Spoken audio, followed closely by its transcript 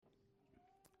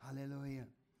Hallelujah.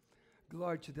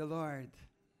 Glory to the Lord.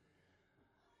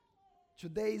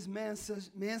 Today's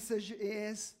message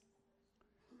is,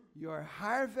 your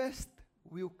harvest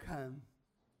will come.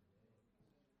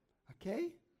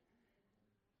 Okay?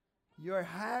 Your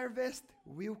harvest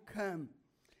will come.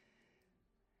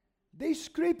 The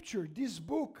scripture, this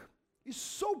book, is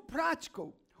so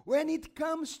practical when it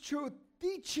comes to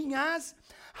teaching us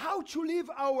how to live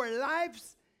our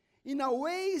lives in a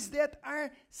ways that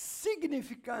are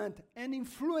significant and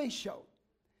influential,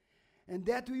 and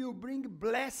that will bring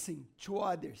blessing to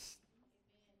others.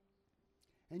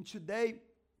 And today,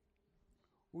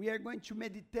 we are going to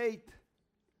meditate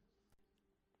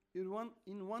in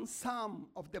one psalm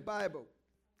of the Bible.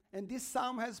 And this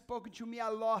psalm has spoken to me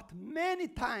a lot, many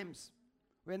times,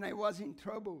 when I was in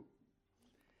trouble.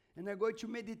 And I'm going to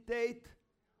meditate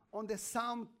on the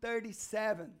Psalm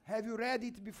 37. Have you read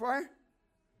it before?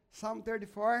 Psalm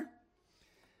 34.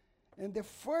 And the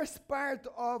first part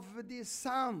of this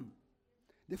psalm,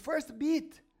 the first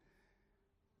bit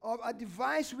of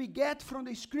advice we get from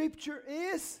the scripture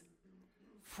is,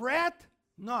 fret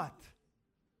not.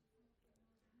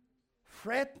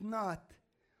 Fret not.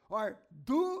 Or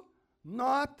do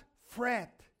not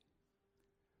fret.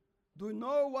 Do you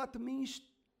know what means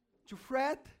to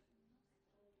fret?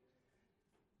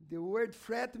 The word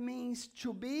fret means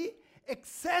to be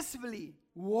excessively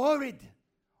worried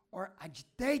or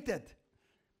agitated,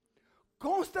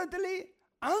 constantly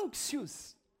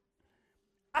anxious,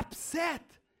 upset,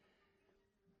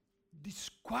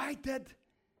 disquieted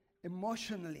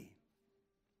emotionally.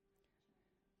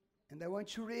 And I want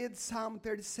to read Psalm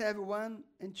 37, 1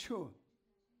 and 2.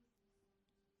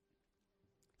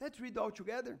 Let's read all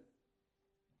together.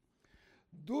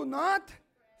 Do not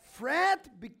fret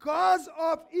because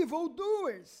of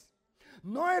evildoers,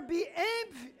 nor be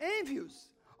envious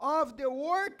of the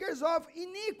workers of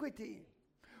iniquity,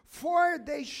 for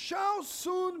they shall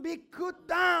soon be cut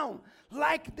down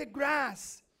like the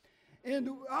grass, and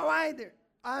wither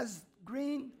as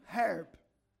green herb.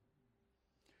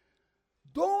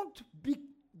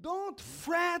 Don't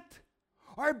fret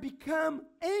or become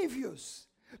envious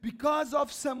because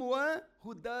of someone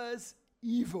who does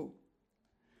evil.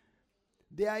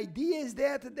 The idea is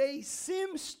that they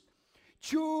seem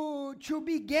to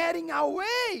be getting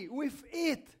away with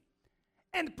it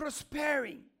and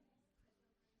prospering.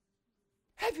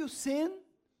 Have you seen?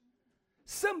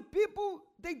 Some people,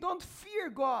 they don't fear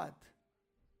God.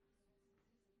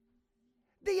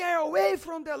 They are away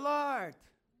from the Lord.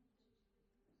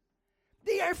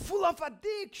 They are full of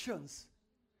addictions.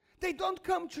 They don't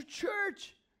come to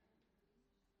church.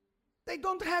 They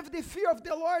don't have the fear of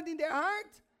the Lord in their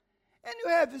heart. And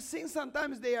you have seen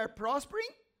sometimes they are prospering.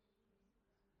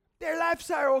 Their lives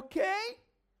are okay.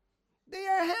 They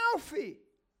are healthy.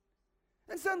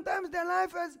 And sometimes their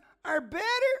lives are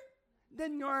better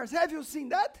than yours. Have you seen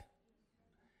that?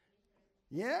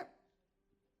 Yeah.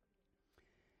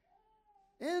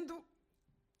 And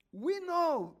we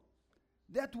know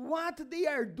that what they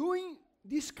are doing,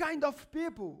 this kind of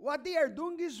people, what they are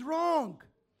doing is wrong.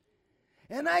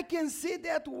 And I can see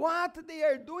that what they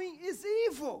are doing is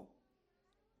evil.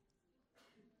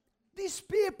 These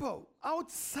people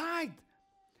outside,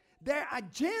 their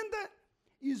agenda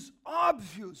is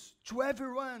obvious to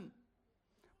everyone.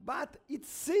 But it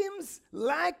seems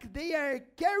like they are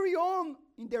carry on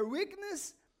in their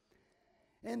weakness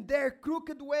and their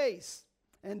crooked ways.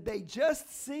 And they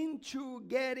just seem to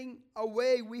getting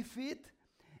away with it,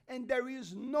 and there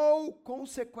is no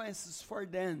consequences for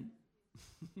them.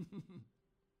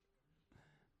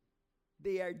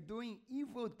 They are doing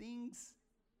evil things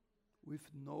with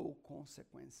no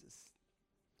consequences.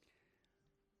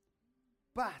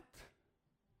 But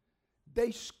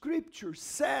the scripture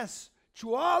says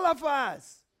to all of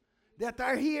us that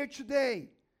are here today,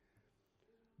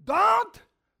 don't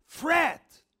fret.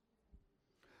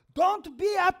 Don't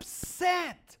be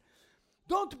upset.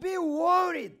 Don't be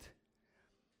worried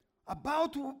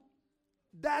about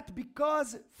that,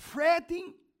 because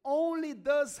fretting only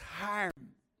does harm.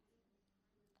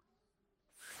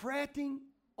 Fretting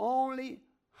only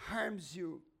harms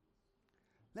you.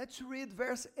 Let's read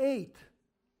verse 8.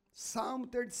 Psalm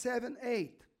 37,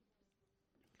 8.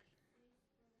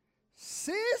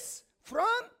 Cease from,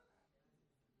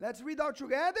 let's read all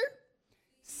together.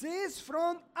 Cease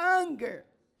from anger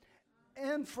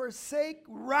and forsake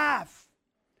wrath.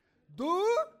 Do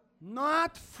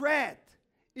not fret.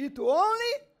 It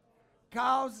only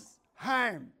causes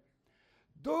harm.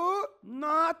 Do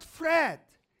not fret.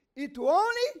 It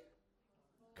only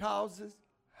causes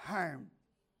harm.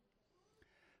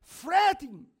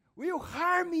 Fretting will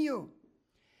harm you.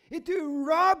 It will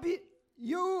rob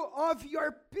you of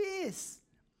your peace.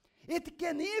 It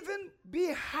can even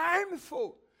be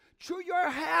harmful to your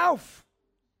health.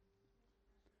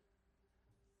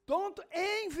 Don't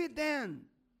envy them,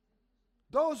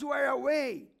 those who are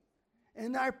away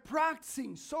and are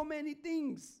practicing so many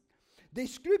things. The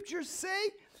scriptures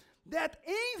say that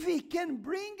envy can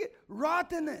bring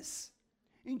rottenness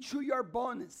into your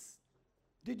bones.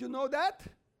 Did you know that?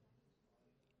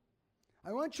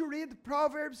 I want to read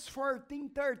Proverbs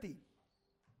 14:30.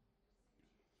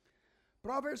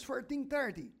 Proverbs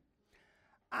 14:30.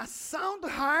 A sound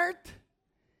heart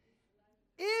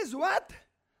is what?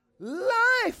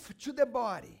 Life to the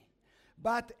body.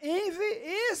 But envy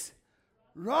is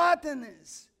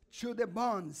rottenness to the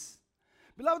bones.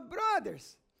 Beloved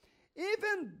brothers,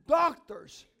 even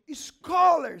doctors,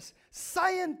 scholars,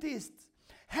 scientists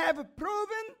have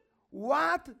proven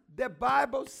what the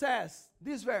Bible says.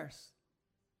 This verse.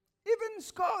 Even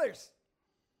scholars.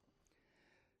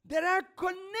 There are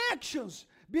connections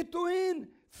between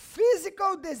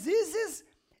physical diseases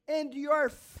and your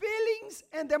feelings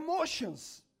and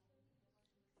emotions.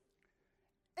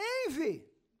 Envy,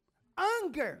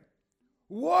 anger,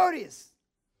 worries,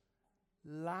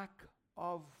 lack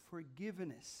of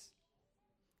forgiveness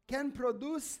can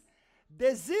produce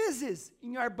diseases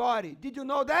in your body. Did you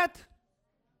know that?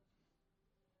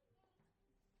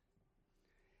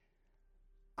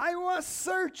 I was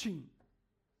searching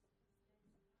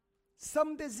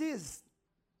some disease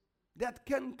that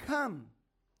can come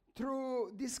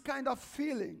through this kind of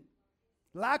feeling,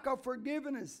 lack of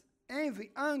forgiveness,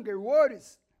 envy, anger,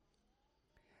 worries.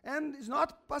 And it's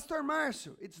not Pastor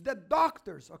Marcio, it's the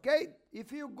doctors, okay?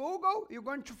 If you Google, you're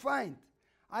going to find.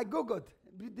 I Googled.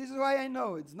 This is why I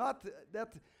know. It's not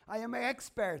that I am an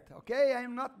expert, okay? I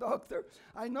am not doctor.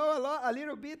 I know a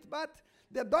little bit, but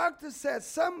the doctor says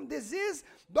some disease,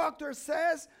 doctor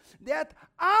says that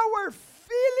our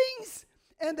feelings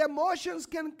and emotions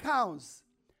can cause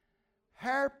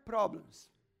hair problems.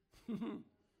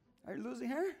 Are you losing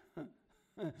hair?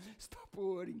 Stop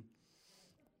worrying.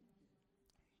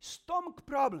 Stomach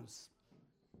problems.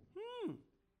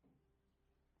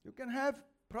 You can have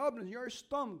problems in your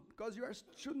stomach because you are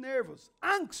too nervous,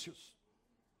 anxious.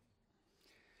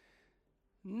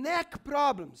 Neck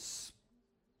problems.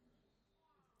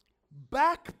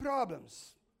 Back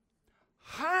problems.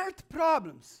 Heart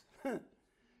problems.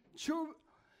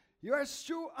 You are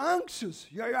too anxious.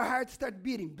 Your heart starts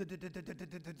beating.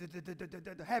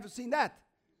 Have you seen that?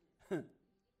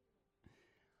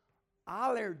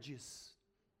 Allergies.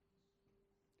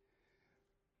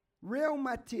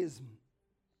 Rheumatism.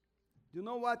 Do you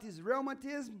know what is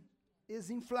rheumatism? Is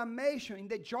inflammation in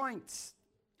the joints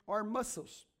or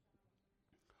muscles.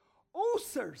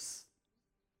 Ulcers.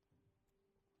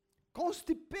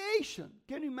 Constipation.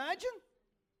 Can you imagine?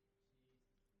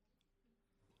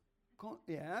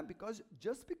 Yeah, because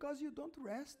you don't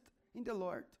rest in the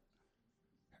Lord.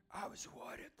 I was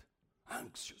worried,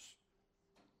 anxious.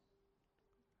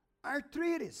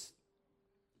 Arthritis.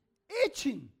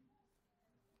 Itching.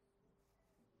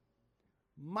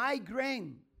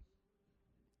 Migraine.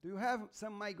 Do you have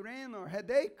some migraine or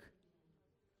headache?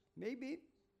 Maybe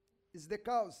it's the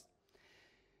cause.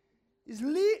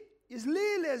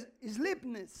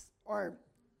 Sleepiness, or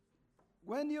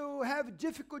when you have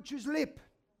difficulty to sleep.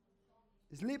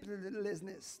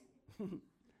 Sleeplessness.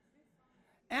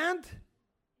 And,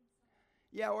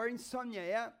 or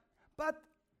insomnia, But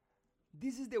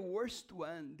this is the worst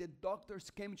one. The doctors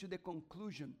came to the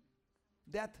conclusion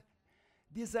that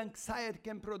this anxiety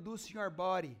can produce in your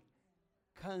body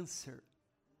cancer.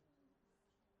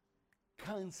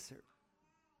 Cancer.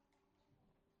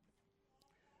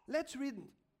 Let's read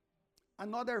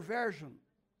another version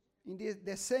in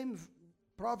the same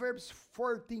Proverbs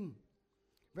 14,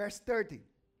 verse 30.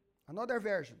 Another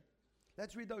version.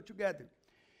 Let's read out together.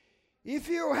 If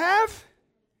you have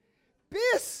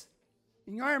peace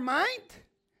in your mind,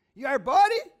 your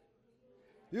body,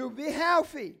 you'll be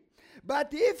healthy. But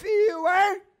if you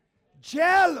are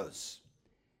jealous,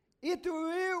 it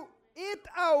will eat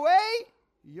away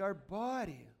your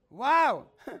body. Wow.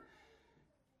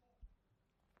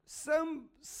 Some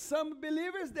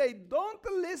believers, they don't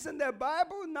listen to the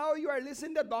Bible. Now you are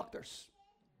listening to doctors.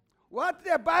 What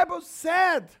the Bible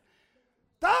said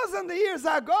 1,000 years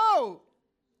ago,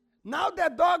 now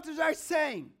the doctors are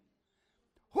saying.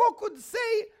 Who could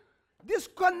say this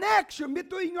connection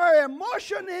between your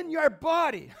emotion and your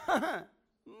body? No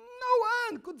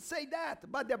one could say that,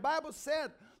 but the Bible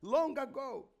said long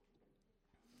ago.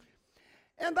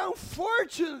 And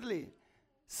unfortunately,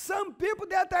 some people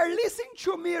that are listening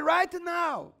to me right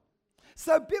now,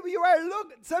 some people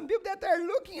that are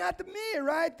looking at me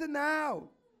right now,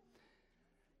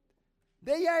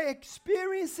 They are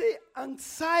experiencing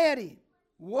anxiety,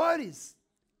 worries,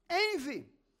 envy.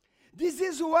 This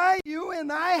is why you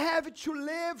and I have to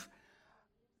live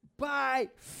by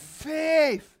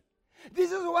faith.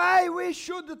 This is why we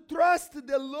should trust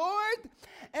the Lord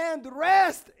and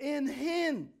rest in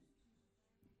Him.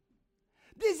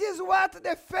 This is what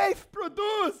the faith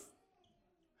produces.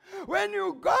 When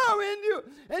you go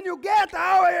and you get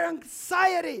our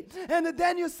anxiety, and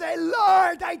then you say,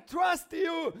 Lord, I trust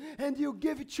you, and you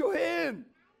give it to Him,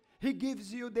 He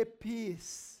gives you the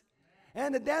peace.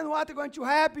 And then what's going to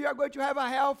happen? You're going to have a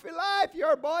healthy life.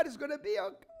 Your body's going to be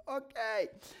okay.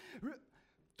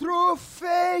 True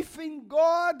faith in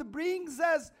God brings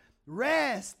us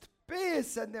rest,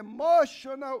 peace, and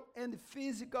emotional and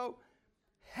physical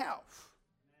health.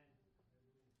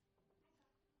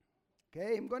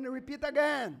 Okay, I'm going to repeat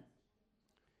again.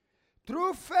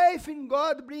 True faith in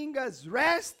God brings us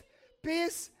rest,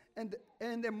 peace,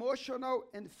 and emotional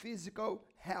and physical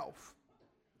health.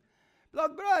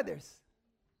 Beloved brothers,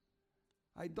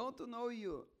 I don't know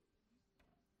you.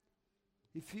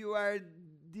 If you are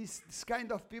this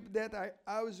kind of people that are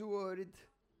always worried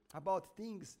about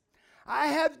things, I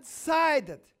have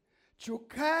decided to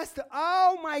cast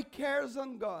all my cares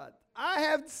on God. I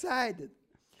have decided.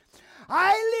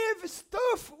 I leave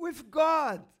stuff with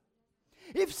God.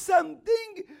 If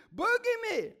something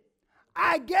bugging me,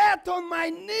 I get on my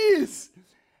knees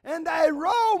and I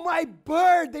roll my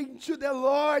burden to the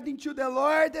Lord,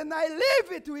 and I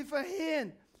leave it with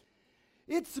Him.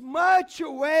 It's much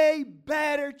way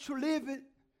better to live it.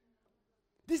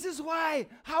 This is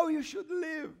how you should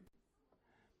live.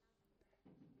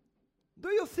 Do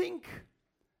you think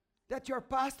that your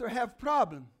pastor have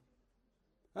problem?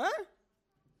 Huh?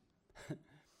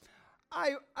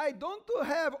 I don't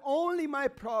have only my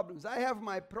problems. I have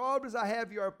my problems. I have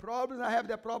your problems. I have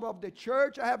the problem of the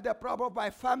church. I have the problem of my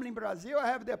family in Brazil. I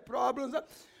have the problems of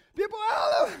people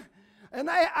all over. And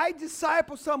I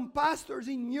disciple some pastors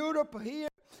in Europe here.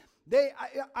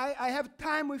 I have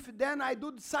time with them. I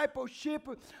do discipleship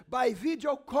by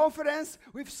video conference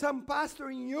with some pastor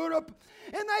in Europe.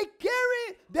 And I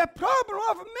carry the problem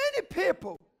of many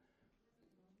people.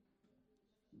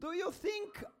 Do you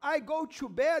think I go to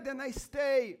bed and I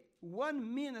stay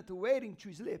 1 minute waiting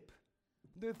to sleep?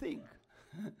 Do you think?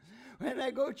 When I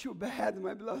go to bed,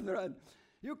 my beloved brother,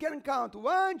 you can count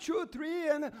 1, 2, 3,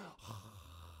 and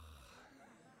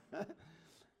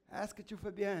ask it to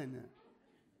Fabiana.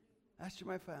 Ask to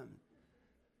my family.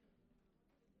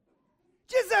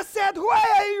 Jesus said, why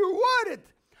are you worried?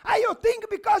 Are you think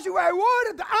because you are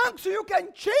worried, anxious, you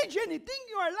can change anything in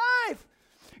your life?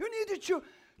 You need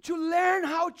to learn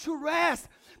how to rest.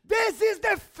 This is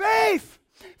the faith.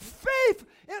 Faith.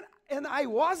 And I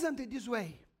wasn't this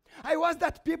way. I was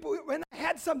that people, when I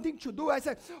had something to do, I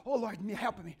said, oh Lord,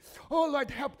 help me. Oh Lord,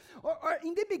 help. Or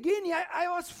in the beginning, I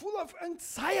was full of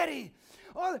anxiety.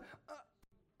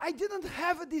 I didn't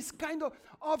have this kind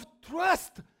of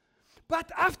trust. But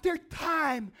after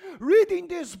time, reading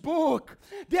this book,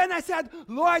 then I said,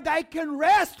 Lord, I can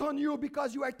rest on you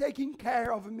because you are taking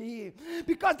care of me.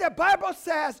 Because the Bible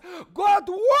says, God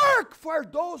works for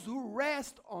those who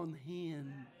rest on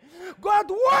Him. God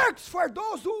works for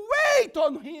those who wait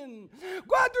on Him.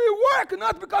 God will work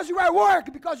not because you are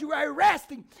working, because you are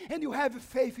resting and you have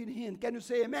faith in Him. Can you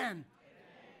say amen? Amen.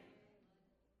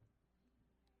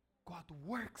 God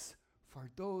works for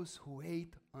those who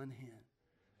wait on Him.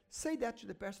 Say that to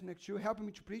the person next to you. Help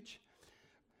me to preach.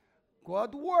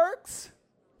 God works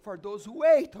for those who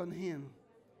wait on Him.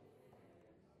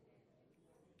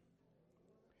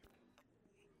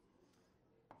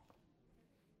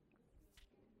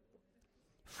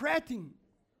 Fretting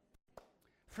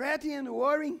and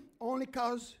worrying only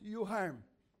cause you harm.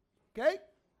 Okay?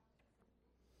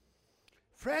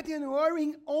 Fretting and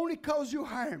worrying only cause you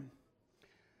harm.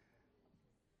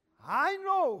 I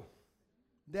know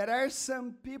there are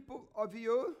some people of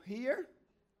you here,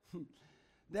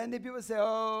 then the people say,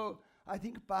 oh, I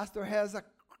think pastor has a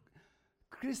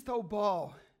crystal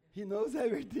ball. He knows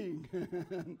everything.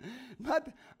 But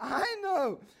I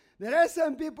know there are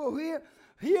some people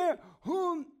here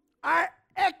who are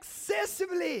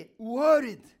excessively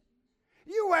worried.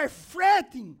 You are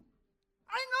fretting.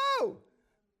 I know.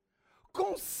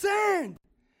 Concerned,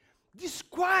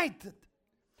 disquieted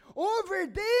over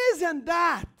this and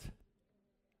that.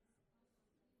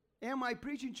 Am I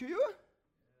preaching to you?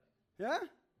 Yeah?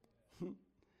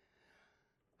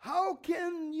 How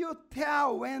can you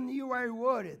tell when you are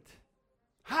worried?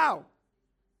 How?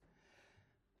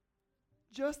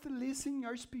 Just listen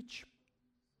your speech.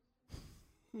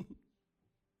 Some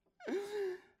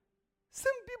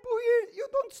people here, you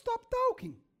don't stop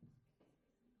talking.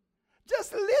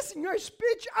 just listen your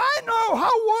speech. I know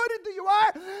how worried you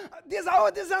are.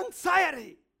 This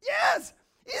anxiety. Yes,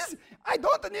 I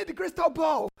don't need a crystal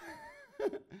ball.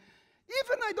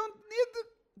 Even I don't need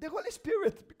the Holy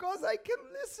Spirit, because I can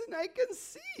listen, I can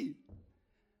see.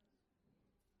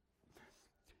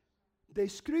 The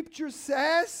scripture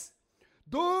says,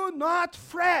 do not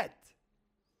fret,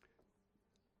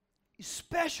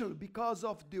 especially because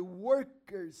of the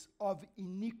workers of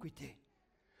iniquity,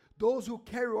 those who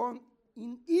carry on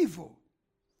in evil.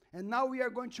 And now we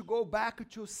are going to go back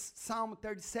to Psalm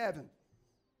 37,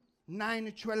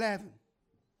 9 to 11.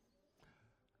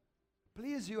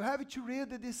 Please, you have to read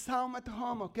this psalm at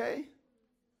home, okay?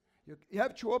 You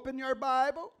have to open your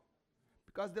Bible,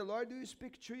 because the Lord will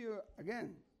speak to you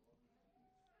again.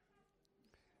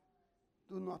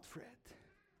 Do not fret.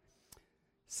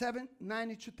 7,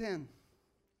 9 to 10,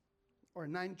 or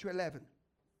 9 to 11.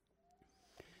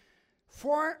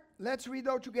 For, let's read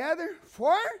all together.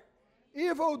 For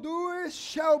evildoers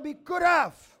shall be cut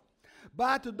off,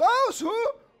 but those who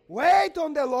wait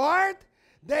on the Lord,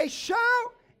 they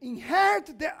shall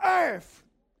inherit the earth.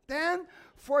 10,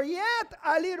 for yet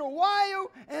a little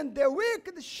while, and the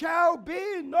wicked shall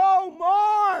be no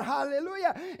more.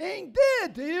 Hallelujah.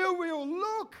 Indeed, you will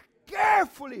look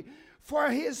carefully for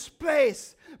his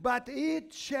place, but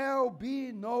it shall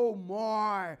be no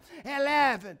more.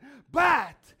 11,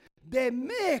 but the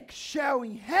meek shall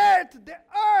inherit the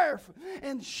earth,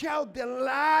 and shall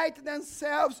delight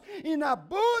themselves in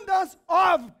abundance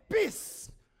of peace.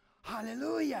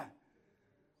 Hallelujah.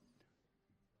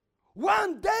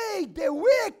 One day the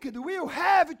wicked will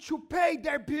have to pay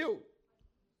their bill.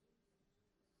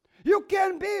 You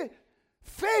can be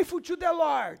faithful to the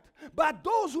Lord, but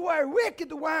those who are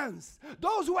wicked ones,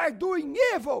 those who are doing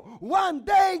evil, one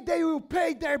day they will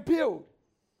pay their bill.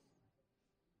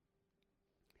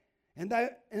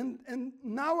 And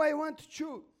now I want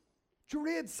to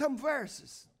read some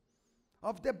verses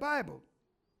of the Bible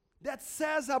that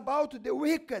says about the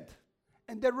wicked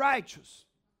and the righteous.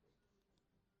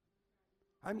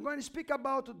 I'm going to speak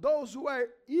about those who are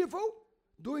evil,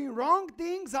 doing wrong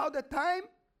things all the time.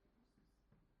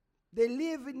 They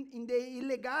live in the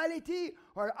illegality,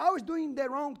 or always doing the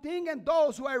wrong thing, and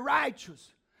those who are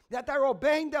righteous, that are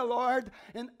obeying the Lord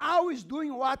and always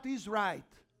doing what is right.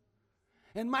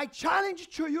 And my challenge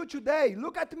to you today,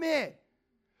 look at me.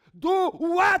 Do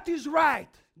what is right.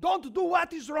 Don't do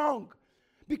what is wrong.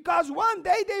 Because one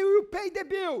day they will pay the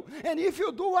bill. And if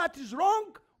you do what is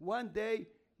wrong, one day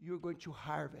you're going to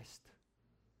harvest.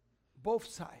 Both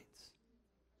sides.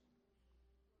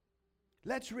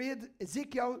 Let's read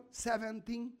Ezekiel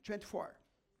 17:24.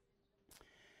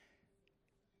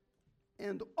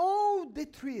 And all the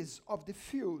trees of the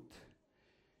field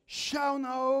shall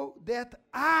know that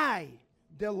I,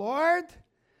 the Lord,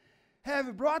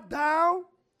 have brought down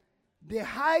the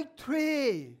high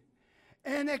tree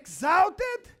and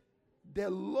exalted the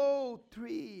low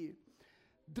tree,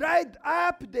 dried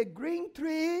up the green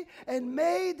tree and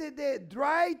made the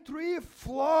dry tree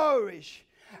flourish.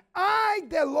 I,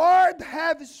 the Lord,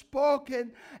 have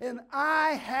spoken, and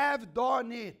I have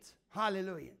done it.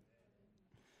 Hallelujah.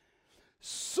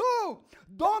 So,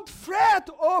 don't fret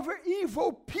over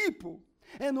evil people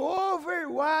and over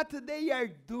what they are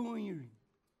doing.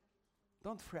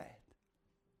 Don't fret.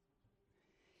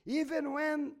 Even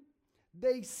when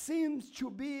they seem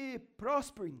to be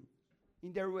prospering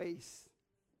in their ways.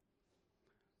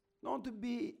 Don't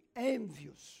be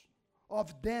envious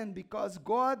of them, because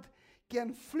God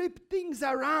can flip things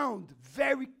around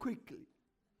very quickly.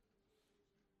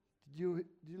 Did you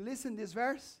listen to this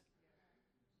verse?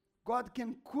 God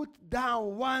can cut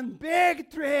down one big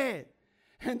tree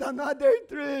and another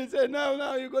tree say,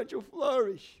 no, you're going to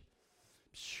flourish.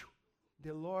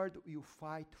 The Lord will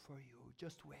fight for you.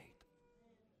 Just wait.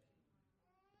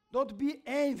 Don't be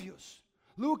envious.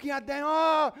 Looking at them,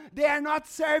 oh, they are not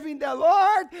serving the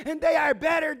Lord and they are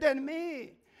better than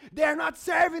me. They are not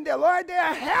serving the Lord, they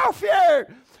are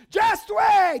healthier. Just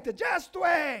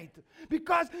wait.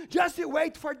 Because just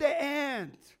wait for the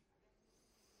end.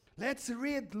 Let's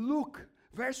read Luke,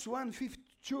 verse 1,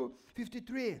 52,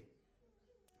 53.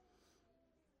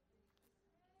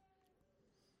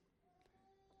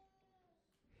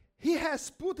 He has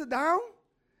put down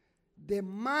the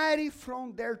mighty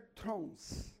from their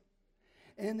thrones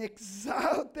and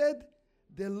exalted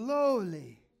the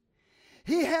lowly.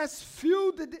 He has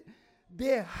filled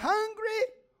the hungry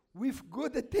with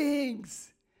good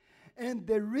things, and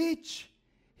the rich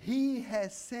he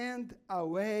has sent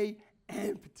away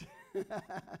empty.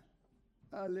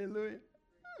 Hallelujah.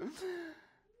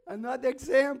 Another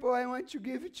example I want to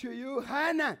give to you,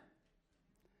 Hannah.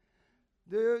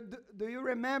 Do you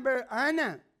remember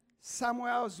Anna,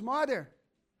 Samuel's mother?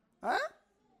 Huh?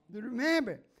 Do you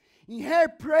remember? In her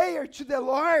prayer to the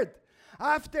Lord,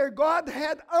 after God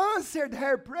had answered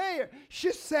her prayer,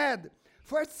 she said,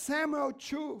 1 Samuel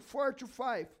 2,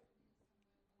 4-5,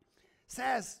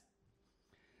 says,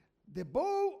 the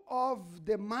bow of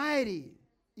the mighty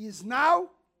is now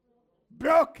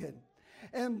broken,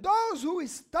 and those who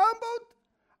stumbled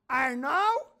are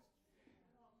now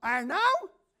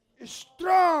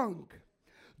strong.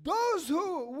 Those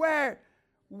who were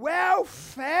well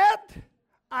fed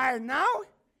are now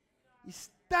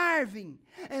starving,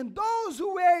 and those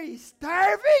who were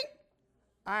starving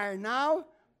are now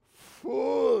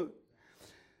full.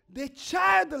 The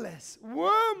childless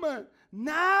woman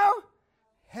now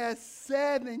has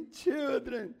 7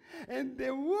 children, and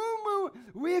the woman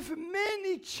with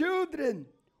many children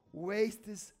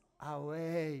wastes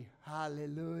away.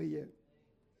 Hallelujah.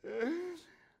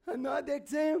 Another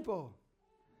example,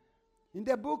 in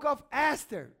the book of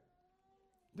Esther.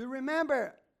 Do you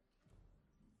remember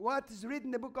what is written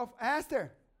in the book of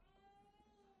Esther?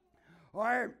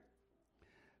 Or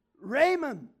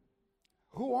Raymond,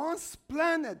 who once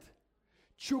planned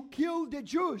to kill the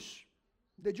Jewish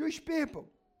people.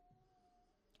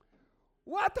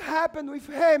 What happened with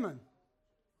Haman?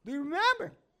 Do you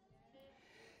remember?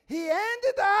 He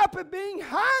ended up being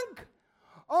hung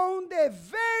on the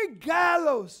very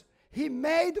gallows he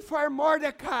made for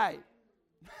Mordecai.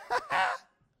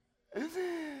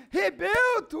 He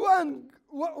built one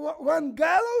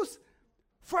gallows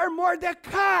for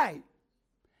Mordecai,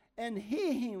 and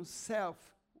he himself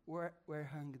were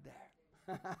hung there.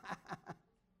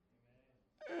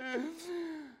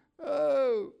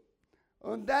 Oh,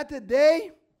 on that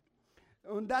day,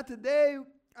 I'm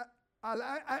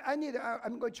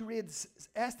going to read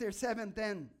Esther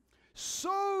 7:10.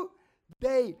 So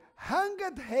they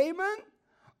hanged Haman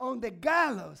on the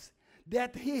gallows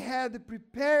that he had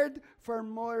prepared for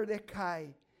Mordecai.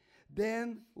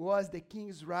 Then was the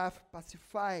king's wrath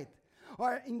pacified.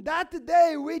 Or in that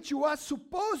day, which was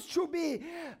supposed to be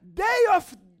day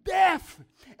of death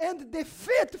and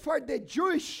defeat for the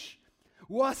Jewish,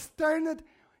 was turned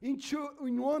into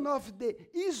one of the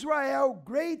Israel's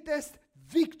greatest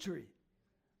victory.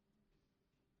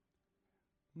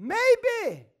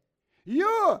 Maybe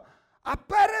you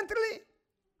apparently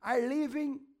are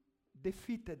living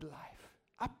defeated life.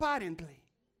 Apparently.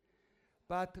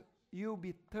 But you'll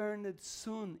be turned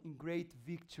soon in great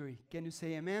victory. Can you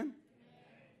say amen?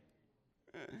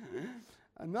 Amen.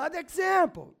 Another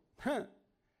example.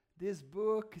 This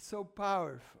book is so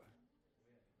powerful.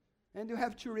 And you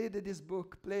have to read this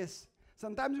book, please.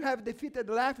 Sometimes you have defeated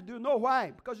life. Do you know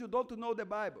why? Because you don't know the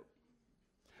Bible.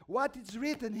 What is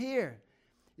written here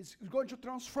is going to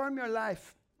transform your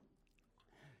life.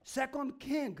 2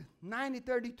 King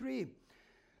 9:33.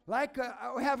 Like,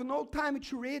 I have no time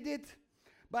to read it,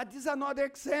 but this is another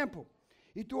example.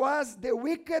 It was the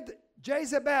wicked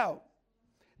Jezebel,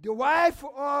 the wife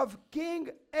of King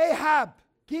Ahab,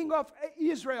 king of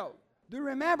Israel. Do you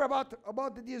remember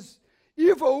about this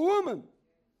evil woman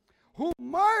who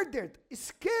murdered,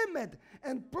 schemed,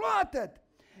 and plotted?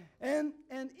 And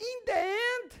in the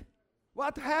end,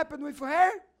 what happened with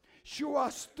her? She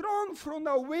was thrown from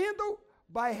a window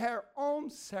by her own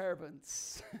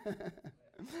servants.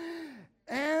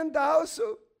 And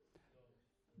also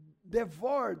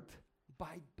devoured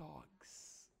by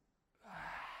dogs.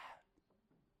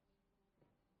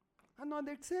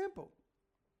 Another example,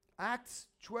 Acts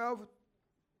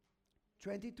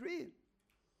 12:23.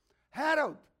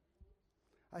 Herod,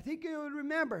 I think you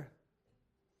remember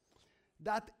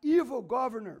that evil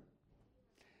governor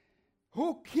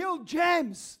who killed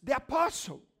James, the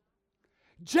apostle,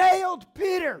 jailed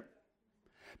Peter,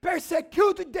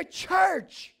 persecuted the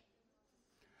church.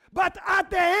 But at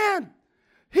the end,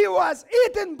 he was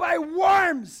eaten by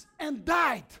worms and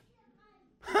died.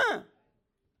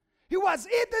 He was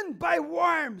eaten by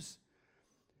worms.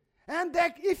 And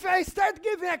if I start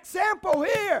giving example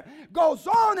here, goes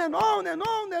on and on and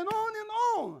on and on and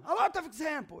on. A lot of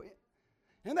example.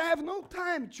 And I have no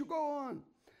time to go on.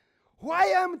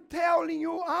 Why I'm telling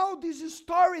you all these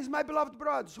stories, my beloved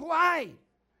brothers? Why?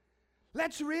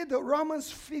 Let's read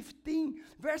Romans 15,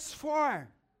 verse 4.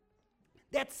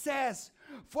 That says,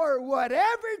 for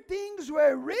whatever things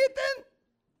were written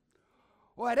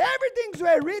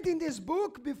in this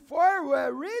book before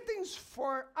were written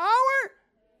for our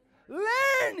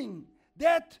learning,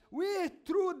 that we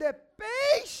through the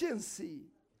patience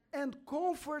and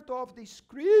comfort of the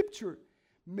scripture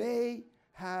may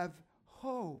have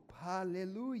hope.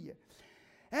 Hallelujah.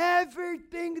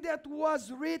 Everything that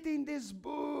was written in this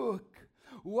book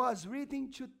was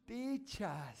written to teach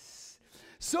us,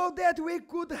 so that we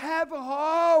could have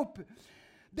hope.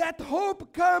 That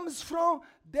hope comes from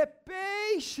the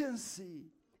patience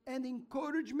and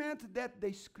encouragement that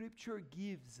the Scripture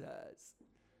gives us.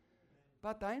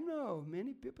 But I know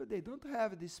many people, they don't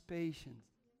have this patience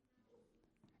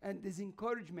and this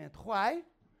encouragement. Why?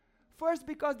 First,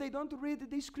 because they don't read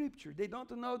the Scripture. They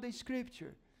don't know the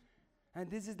Scripture. And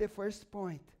this is the first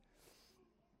point.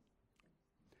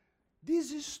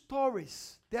 These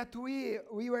stories that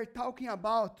we were talking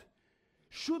about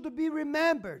should be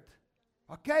remembered.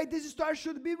 Okay? This story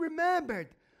should be remembered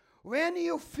when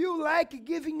you feel like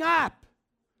giving up.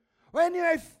 When you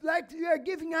are like you are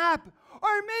giving up.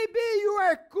 Or maybe you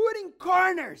are cutting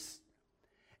corners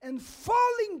and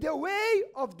following the way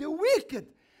of the wicked,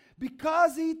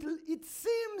 because it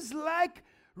seems like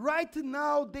right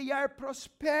now they are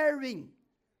prospering.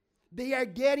 They are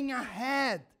getting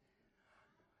ahead.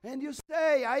 And you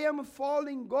say, I am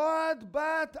following God,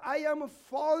 but I am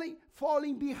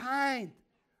falling behind.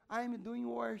 I am doing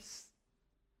worse.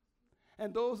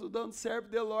 And those who don't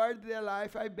serve the Lord, their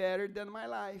life are better than my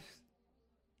life.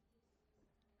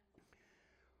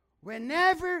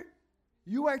 Whenever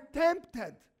you are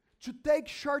tempted to take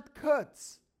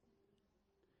shortcuts,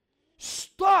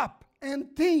 stop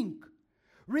and think.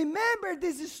 Remember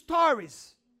these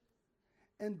stories,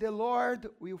 and the Lord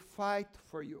will fight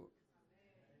for you.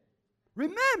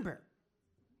 Remember,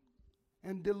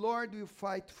 and the Lord will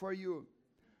fight for you.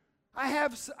 I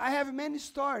have many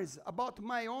stories about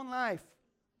my own life,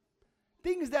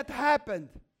 things that happened.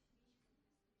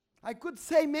 I could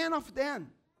say many of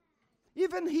them,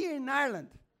 even here in Ireland.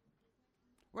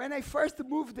 When I first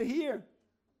moved here,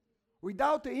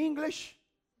 without English,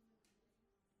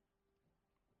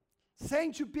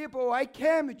 saying to people, I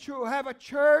came to have a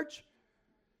church,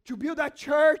 to build a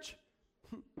church.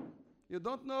 You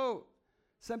don't know.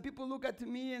 Some people look at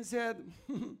me and said,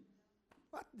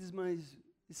 what this man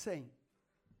is saying?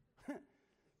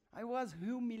 I was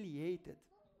humiliated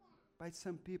by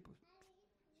some people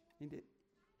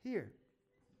here.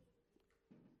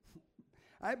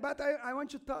 But I want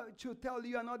to tell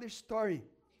you another story.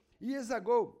 Years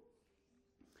ago,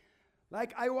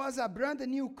 like I was a brand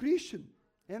new Christian,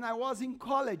 and I was in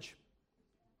college.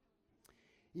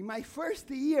 In my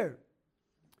first year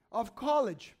of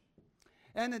college.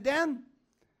 And then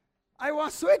I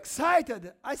was so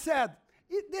excited. I said,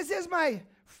 this is my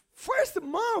first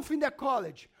month in the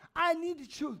college. I need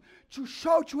to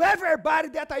show to everybody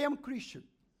that I am Christian.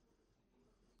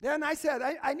 Then I said,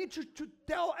 I need to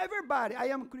tell everybody I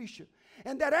am Christian.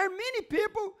 And there are many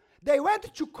people, they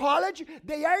went to college,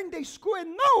 they are in the school, and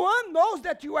no one knows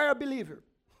that you are a believer.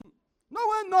 No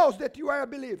one knows that you are a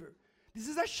believer. This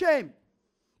is a shame,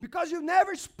 because you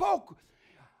never spoke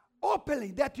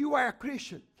openly that you are a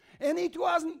Christian. And it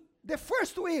was the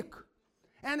first week.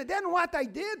 And then what I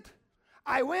did,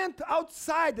 I went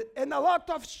outside and a lot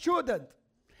of students,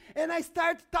 and I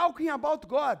started talking about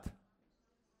God.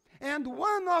 And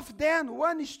one of them,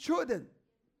 one student,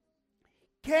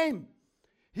 came.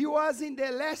 He was in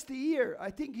the last year. I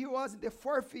think he was in the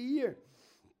fourth year.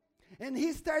 And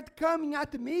he started coming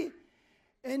at me,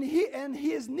 and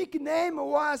his nickname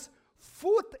was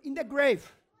Foot in the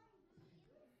Grave.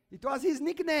 It was his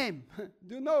nickname.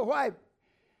 Do you know why?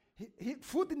 He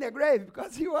foot in the grave,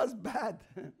 because he was bad.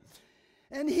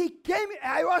 And he came,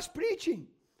 I was preaching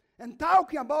and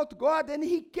talking about God, and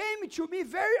he came to me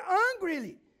very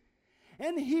angrily.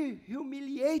 And he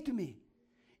humiliated me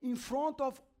in front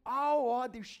of all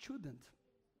other students.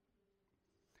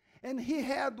 And he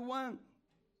had one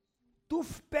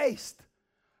toothpaste,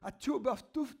 a tube of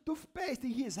toothpaste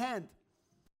in his hand.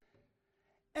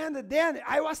 And then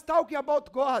I was talking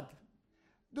about God.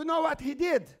 Do you know what he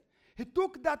did? He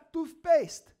took that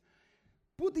toothpaste,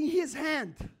 put in his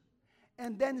hand,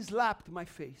 and then slapped my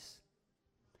face.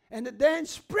 And then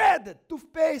spread the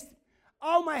toothpaste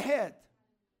on my head.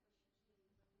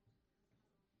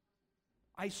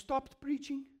 I stopped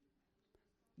preaching.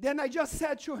 Then I just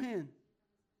said to him,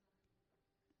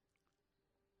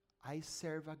 I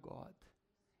serve a God,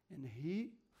 and he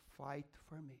fight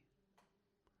for me.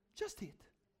 Just it.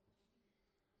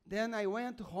 Then I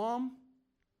went home,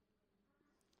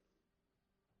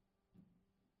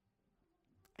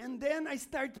 and then I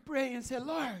started praying and said,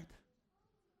 Lord,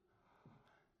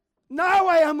 now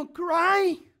I am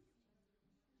crying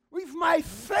with my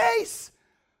face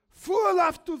full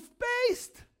of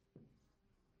toothpaste,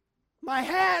 my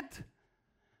head.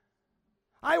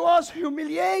 I was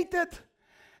humiliated,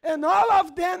 and all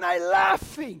of them are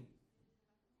laughing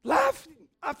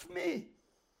at me.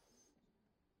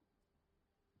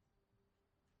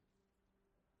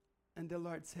 And the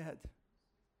Lord said,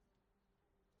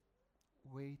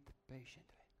 wait patiently.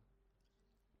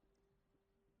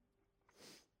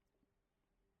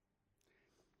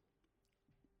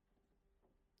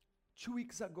 2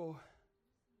 weeks ago,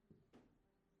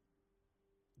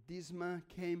 this man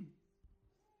came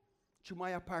to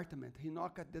my apartment. He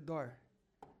knocked at the door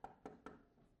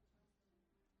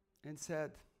and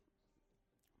said,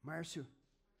 Marcio,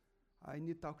 I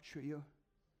need to talk to you.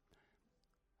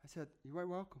 I said, you are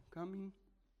welcome. Come in.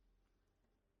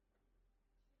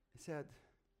 He said,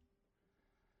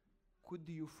 could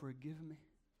you forgive me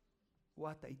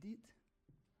what I did?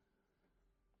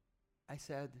 I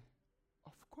said,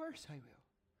 of course I will.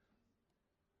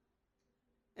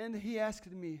 And he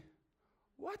asked me,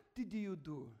 what did you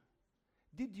do?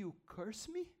 Did you curse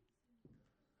me?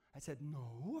 I said,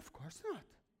 no, of course not.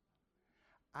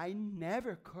 I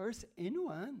never curse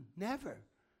anyone, never.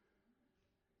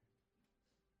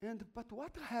 But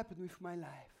what happened with my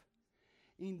life?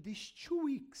 In these 2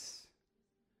 weeks,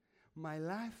 my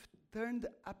life turned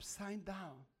upside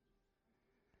down.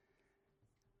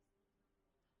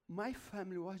 My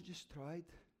family was destroyed.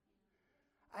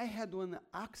 I had one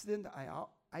accident.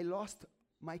 I lost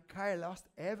my car, I lost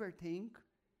everything.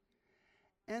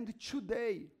 And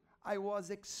today, I was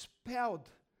expelled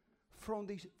from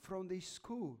the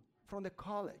school, from the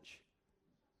college.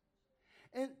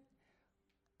 And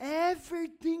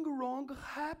everything wrong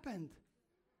happened.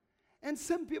 And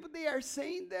some people, they are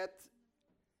saying that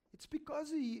it's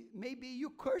because maybe you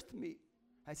cursed me.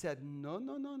 I said,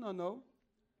 no.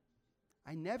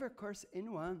 I never curse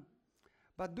anyone.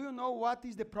 But do you know what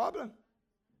is the problem?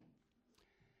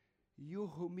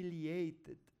 You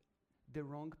humiliated the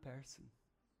wrong person.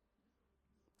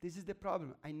 This is the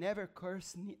problem. I never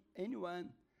curse anyone.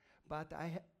 But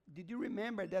did you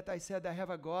remember that I said I have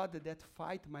a God that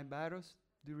fight my battles?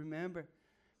 Do you remember?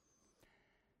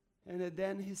 And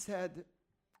then he said,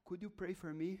 could you pray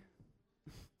for me?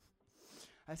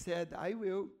 I said, I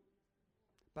will.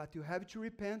 But you have to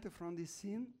repent from this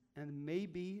sin, and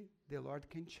maybe the Lord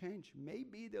can change.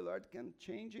 Maybe the Lord can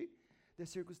change the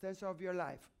circumstances of your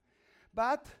life.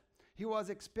 But he was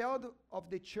expelled of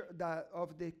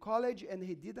the college, and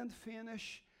he didn't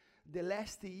finish the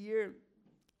last year.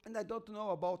 And I don't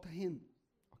know about him.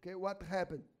 Okay, what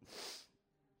happened?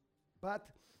 But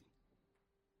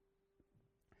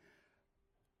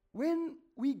when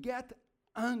we get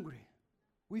angry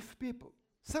with people,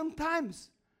 sometimes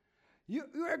you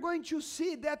are going to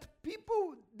see that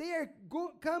people, they are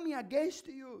coming against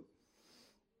you.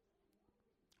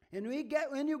 And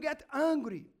when you get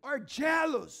angry or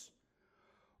jealous,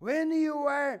 when you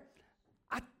are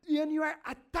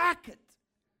attacked,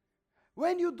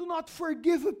 when you do not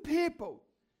forgive people,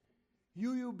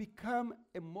 you will become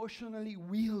emotionally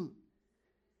ill.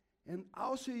 And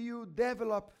also you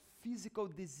develop physical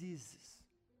diseases.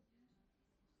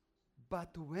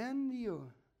 But when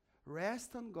you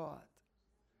rest on God,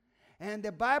 and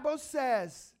the Bible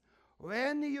says,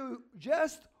 when you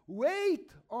just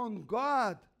wait on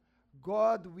God,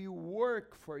 God will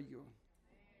work for you.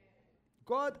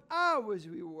 God always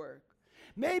will work.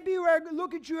 Maybe you are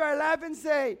looking to your life and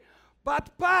say,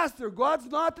 but Pastor, God's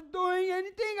not doing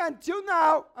anything until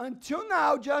now. Until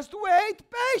now, just wait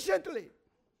patiently.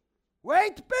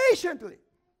 Wait patiently.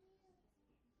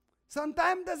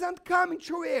 Sometimes it doesn't come in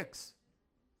 2 weeks.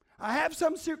 I have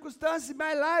some circumstances in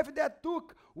my life that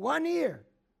took 1 year,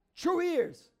 2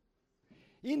 years.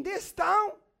 In this town,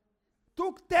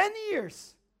 took 10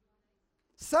 years.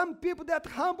 Some people that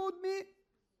humbled me,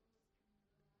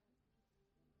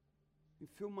 in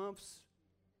a few months,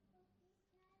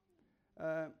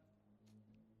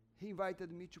 he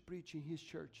invited me to preach in his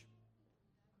church.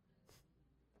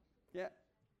 Yeah.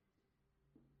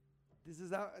 This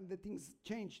is how the things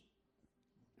changed.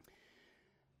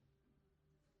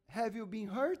 Have you been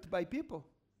hurt by people?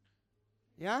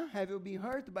 Yeah? Have you been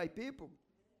hurt by people?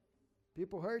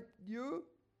 People hurt you.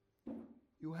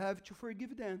 You have to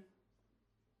forgive them.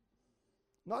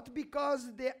 Not because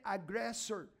the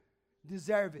aggressor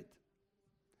deserves it.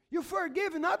 You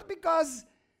forgive not because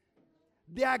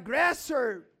the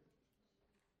aggressor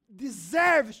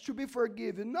deserves to be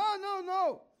forgiven.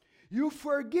 No. You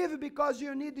forgive because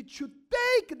you need to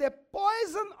take the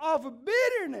poison of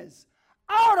bitterness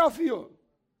out of you.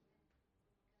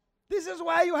 This is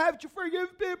why you have to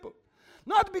forgive people.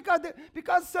 Not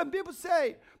because some people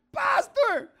say,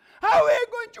 Pastor, how are we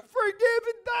going to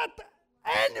forgive that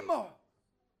animal?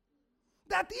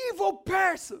 That evil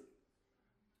person?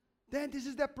 Then this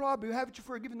is the problem. You have to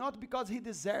forgive not because he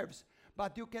deserves,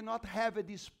 but you cannot have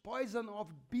this poison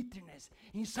of bitterness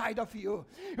inside of you.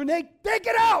 You need to take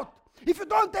it out. If you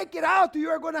don't take it out, you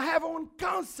are going to have one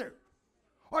cancer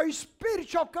or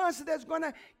spiritual cancer that's going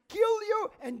to kill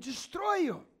you and destroy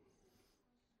you.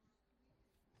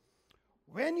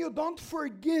 When you don't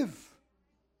forgive,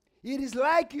 it is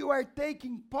like you are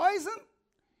taking poison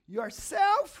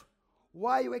yourself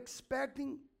while you're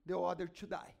expecting the other to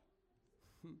die.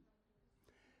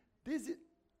 This is,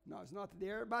 no, it's not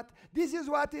there, but this is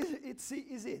what is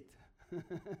it.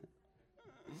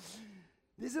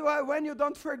 This is why when you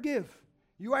don't forgive,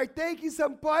 you are taking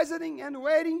some poisoning and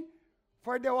waiting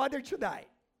for the other to die.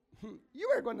 You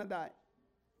are going to die.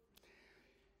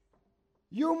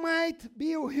 You might be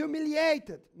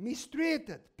humiliated,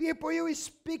 mistreated. People will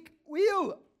speak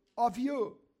ill of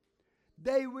you.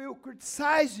 They will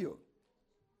criticize you.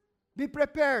 Be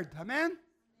prepared. Amen?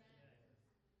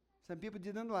 Some people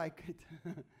didn't like it.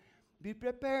 Be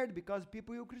prepared, because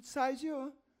people will criticize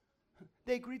you.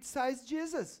 They criticize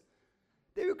Jesus.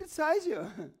 They will criticize you.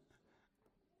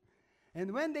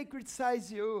 And when they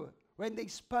criticize you, when they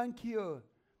spunk you,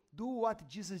 do what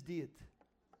Jesus did.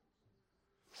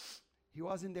 He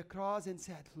was in the cross and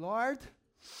said, Lord,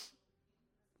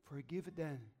 forgive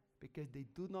them, because they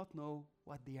do not know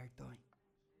what they are doing.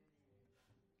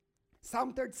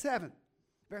 Psalm 37,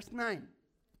 verse 9.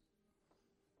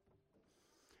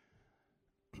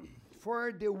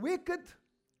 For the wicked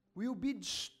will be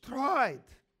destroyed.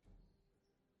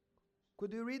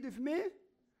 Could you read with me?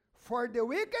 For the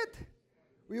wicked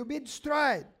will be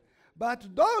destroyed, but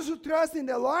those who trust in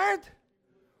the Lord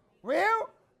will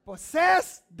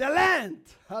possess the land.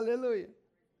 Hallelujah.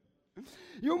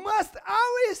 You must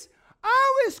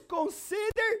always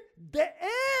consider the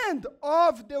end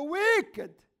of the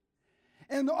wicked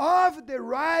and of the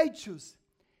righteous,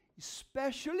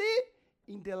 especially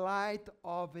in the light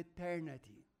of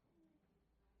eternity.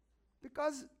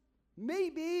 Because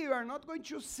maybe you are not going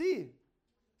to see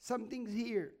some things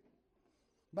here,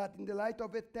 but in the light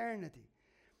of eternity.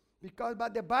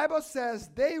 But the Bible says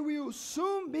they will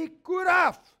soon be cut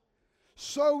off.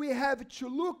 So we have to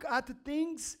look at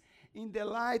things in the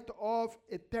light of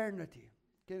eternity.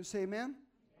 Can you say amen?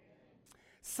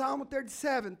 Psalm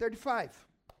 37, 35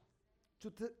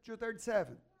 to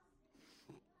 37.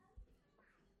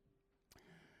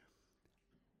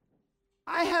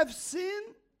 I have seen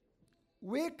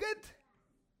wicked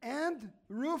and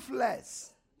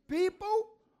ruthless people,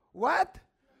 what?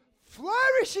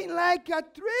 Flourishing like a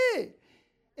tree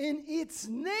in its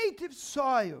native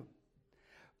soil.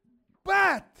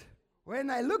 But when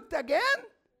I looked again,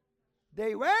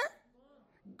 they were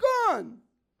gone.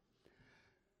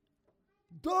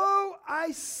 Though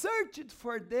I searched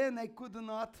for them, I could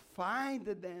not find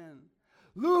them.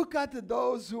 Look at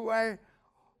those who are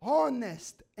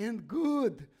honest and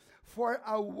good, for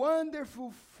a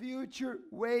wonderful future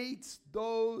waits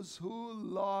those who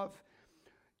love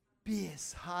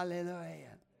peace.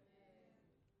 Hallelujah.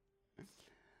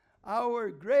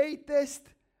 Our greatest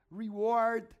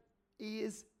reward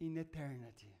is in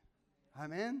eternity.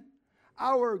 Amen.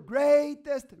 Our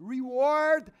greatest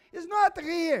reward is not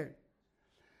here.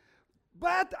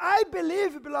 But I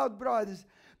believe, beloved brothers,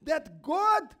 that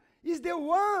God is the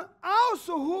one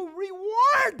also who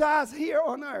rewards us here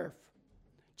on earth.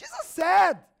 Jesus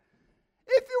said,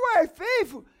 if you are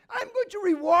faithful, I'm going to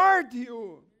reward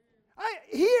you.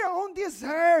 Here on this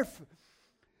earth.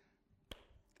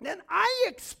 Then I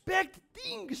expect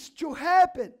things to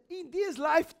happen in this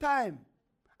lifetime.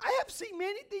 I have seen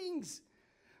many things.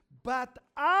 But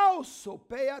also,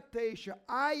 pay attention,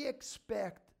 I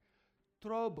expect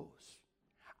troubles.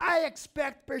 I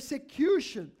expect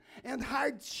persecution and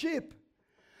hardship.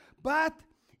 But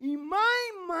in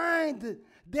my mind,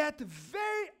 that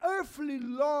very earthly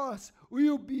loss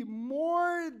will be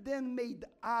more than made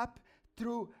up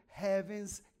through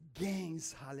heaven's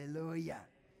gains. Hallelujah.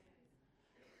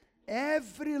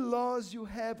 Every loss you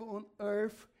have on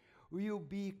earth will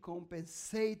be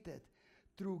compensated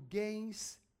through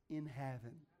gains in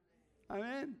heaven.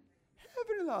 Amen.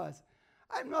 Every loss.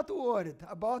 I'm not worried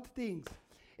about things.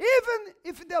 Even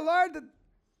if the Lord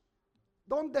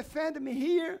don't defend me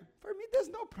here, for me there's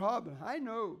no problem. I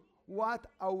know what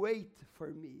awaits for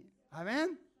me.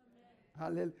 Amen?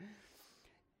 Hallelujah.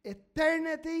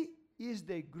 Eternity is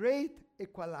the great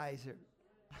equalizer.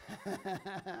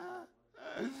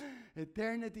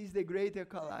 Eternity is the great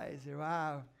equalizer.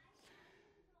 Wow.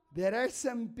 There are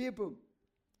some people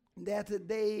that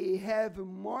they have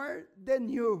more than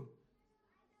you.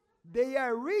 They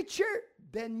are richer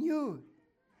than you.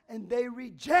 And they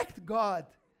reject God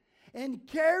and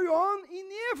carry on in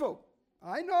evil.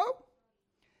 I know.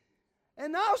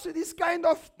 And also this kind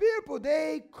of people,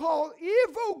 they call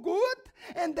evil good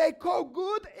and they call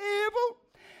good evil,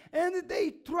 and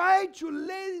they try to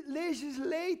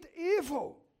legislate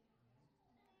evil.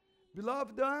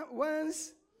 Beloved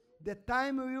ones, The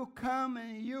time will come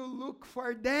and you look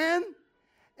for them,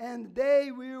 and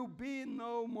they will be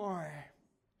no more.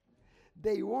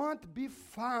 They won't be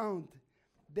found.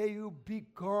 They will be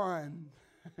gone.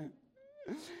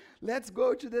 Let's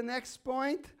go to the next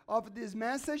point of this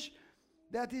message.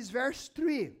 That is verse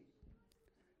 3.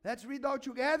 Let's read all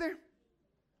together.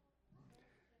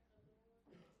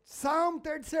 Psalm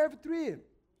 37:3.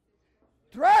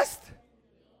 Trust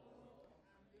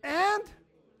and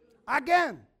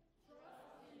again.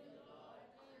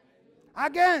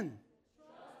 Again.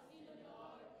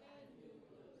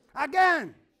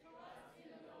 Again.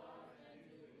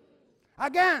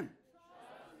 Again.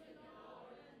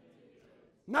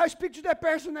 Now speak to the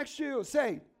person next to you.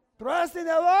 Say, trust in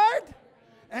the Lord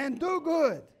and do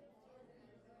good.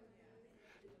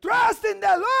 Trust in the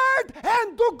Lord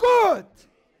and do good.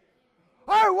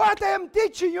 Or what I am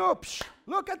teaching you. Psh,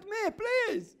 look at me,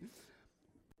 please.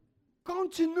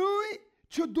 Continue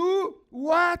to do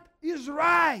what is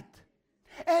right.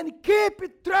 And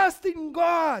keep trusting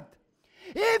God.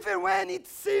 Even when it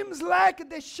seems like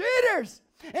the cheaters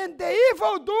and the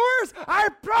evildoers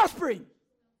are prospering.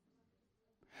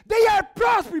 They are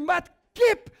prospering, but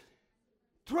keep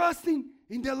trusting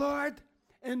in the Lord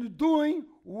and doing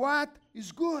what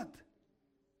is good.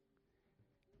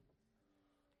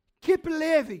 Keep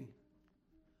living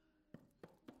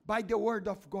by the word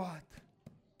of God.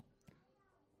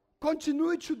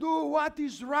 Continue to do what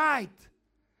is right,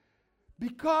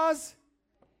 because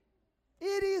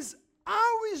it is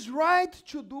always right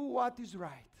to do what is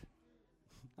right.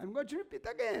 I'm going to repeat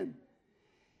again.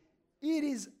 It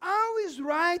is always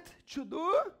right to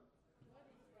do.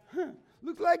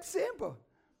 Looks like simple.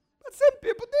 But some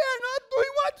people, they are not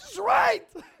doing what is right.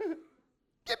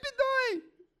 Keep it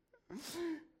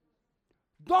doing.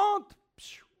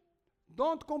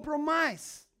 Don't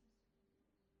compromise.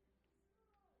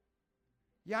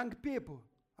 Young people,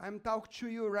 I'm talking to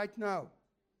you right now.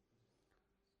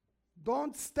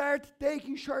 Don't start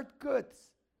taking shortcuts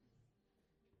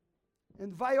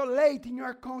and violating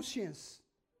your conscience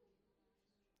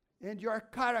and your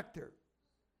character.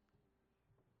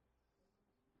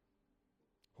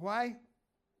 Why?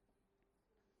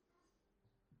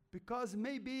 Because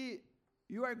maybe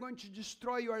you are going to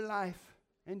destroy your life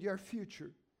and your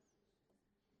future.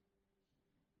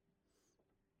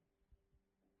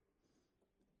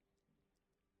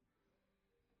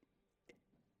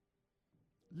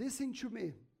 Listen to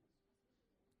me.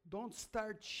 Don't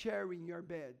start sharing your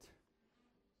bed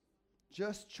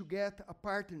just to get a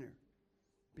partner,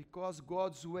 because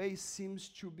God's way seems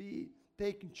to be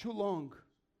taking too long.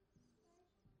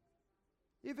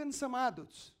 Even some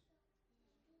adults.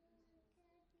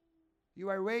 You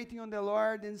are waiting on the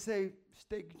Lord and say, it's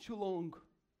taking too long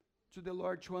to the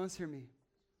Lord to answer me.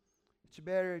 It's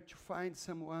better to find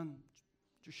someone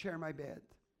to share my bed.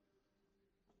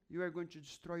 You are going to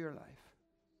destroy your life.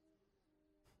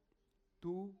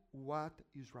 Do what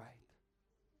is right.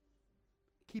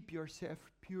 Keep yourself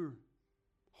pure,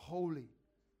 holy,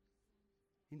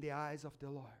 in the eyes of the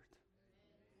Lord.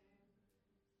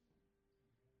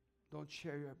 Don't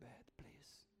share your bed,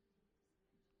 please.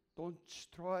 Don't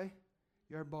destroy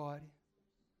your body.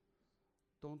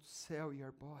 Don't sell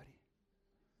your body.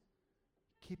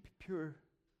 Keep pure,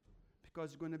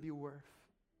 because it's going to be worth.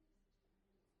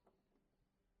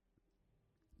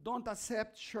 Don't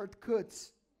accept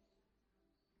shortcuts.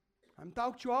 I'm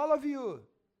talking to all of you.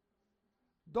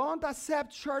 Don't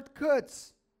accept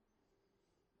shortcuts.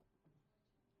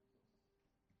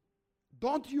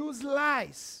 Don't use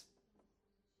lies,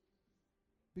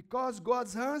 because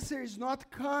God's answer is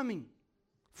not coming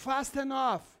fast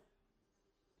enough.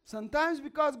 Sometimes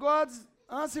because God's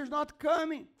answer is not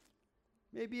coming,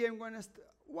 maybe I'm going to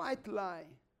white lie.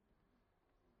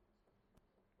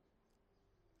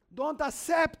 Don't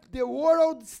accept the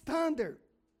world standard.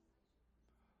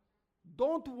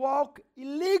 Don't walk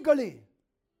illegally,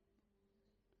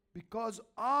 because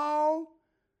all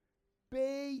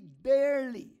pay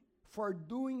dearly for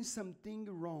doing something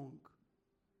wrong.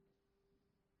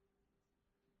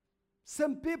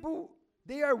 Some people,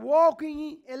 they are walking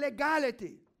in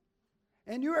illegality,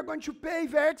 and you are going to pay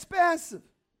very expensive.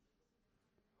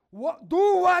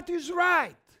 Do what is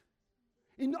right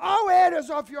in all areas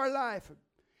of your life.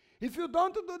 If you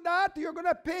don't do that, you're going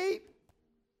to pay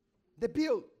the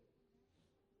bill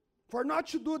for not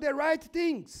to do the right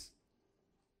things.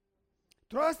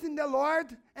 Trust in the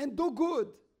Lord and do good.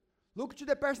 Look to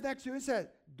the person next to you and say,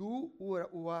 do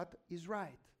what is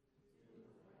right.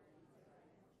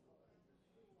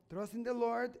 Trust in the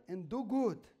Lord and do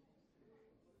good.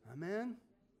 Amen.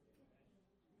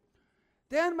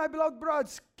 Then, my beloved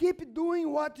brothers, keep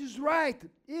doing what is right,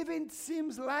 even it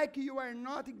seems like you are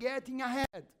not getting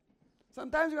ahead.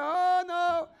 Sometimes you go, oh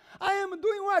no, I am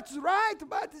doing what's right,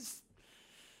 but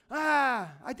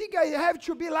I think I have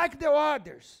to be like the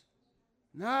others.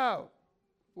 No.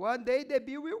 One day the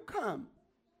bill will come.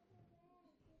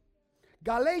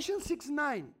 Galatians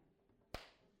 6:9.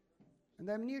 And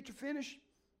I'm near to finish.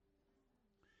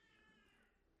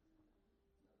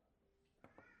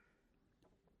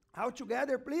 All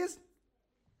together, please.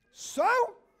 So,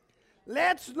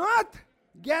 let's not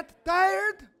get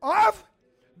tired of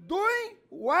doing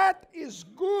what is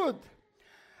good.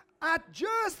 At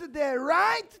just the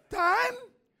right time,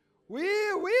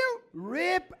 we will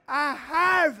reap a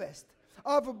harvest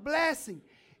of blessing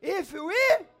if we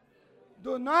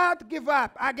do not give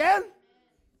up. Again,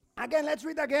 let's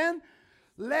read again.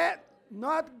 Let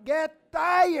not get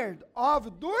tired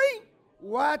of doing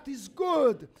what is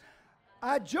good.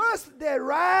 At just the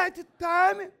right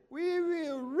time, we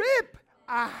will reap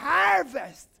a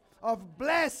harvest of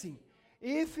blessing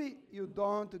if you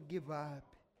don't give up.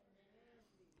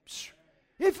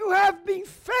 If you have been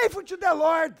faithful to the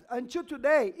Lord until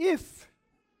today,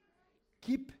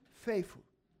 keep faithful.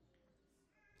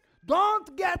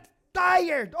 Don't get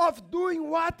tired of doing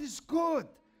what is good,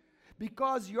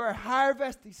 because your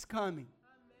harvest is coming.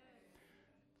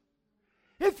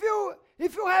 If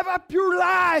you have a pure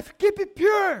life, keep it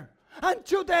pure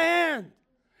until the end,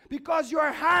 because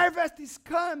your harvest is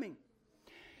coming.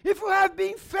 If you have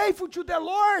been faithful to the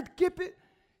Lord, keep it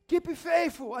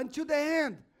faithful until the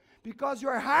end, because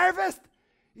your harvest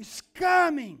is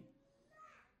coming.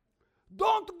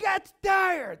 Don't get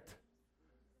tired.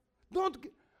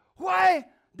 Why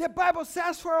the Bible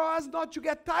says for us not to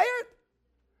get tired?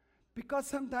 Because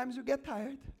sometimes you get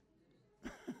tired.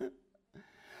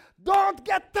 Don't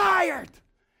get tired.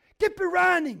 Keep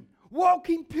running.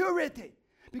 Walk in purity,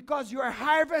 because your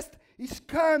harvest is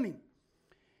coming.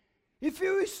 If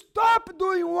you stop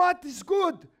doing what is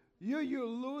good, you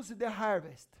lose the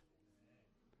harvest.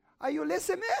 Are you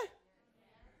listening?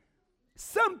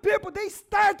 Some people, they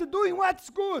start doing what's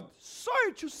good.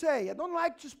 Sorry to say, I don't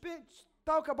like to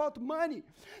talk about money.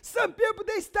 Some people,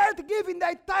 they start giving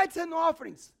their tithes and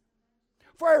offerings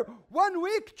for 1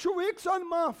 week, 2 weeks, 1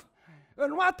 month.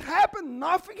 And what happened?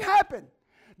 Nothing happened.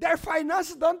 Their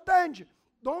finances don't change.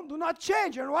 Do not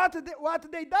change. And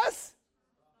what they does?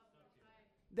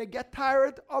 They get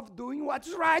tired of doing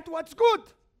what's right, what's good.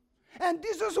 And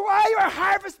this is why your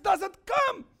harvest doesn't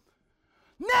come.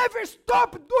 Never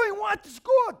stop doing what is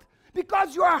good,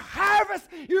 because your harvest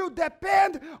will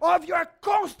depend on your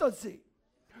constancy.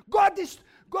 God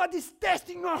is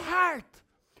testing your heart.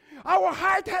 Our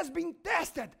heart has been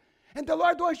tested, and the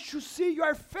Lord wants to see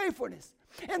your faithfulness.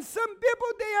 And some people,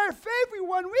 they are faithful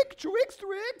 1 week, 2 weeks, 3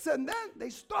 weeks, and then they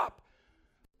stop.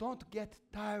 Don't get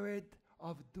tired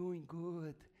of doing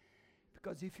good,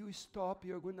 because if you stop,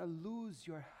 you're going to lose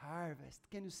your harvest.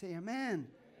 Can you say amen?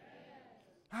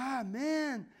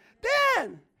 Amen.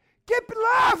 Then, keep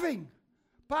loving.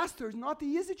 Pastor, it's not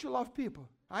easy to love people.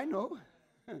 I know.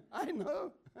 I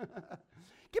know.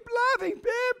 Keep loving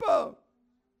people.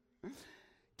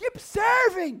 Keep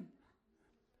serving.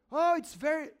 Oh, it's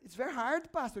very hard,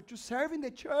 Pastor, to serve in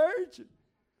the church.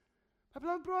 My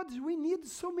beloved brothers, we need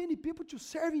so many people to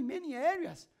serve in many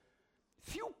areas.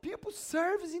 Few people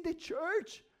serve in the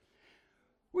church.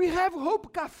 We have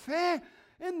Hope Cafe,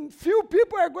 and few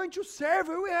people are going to serve.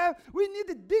 We need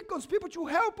the deacons, people to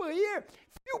help here.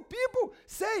 Few people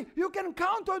say, you can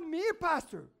count on me,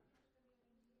 Pastor.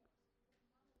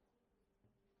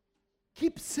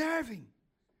 Keep serving.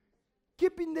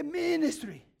 Keep in the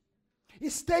ministry.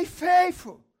 Stay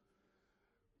faithful.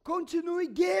 Continue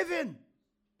giving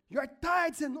your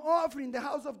tithes and offering in the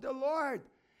house of the Lord.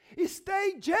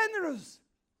 Stay generous.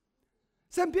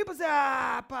 Some people say,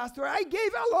 Pastor, I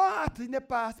gave a lot in the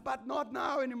past, but not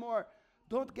now anymore.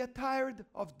 Don't get tired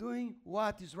of doing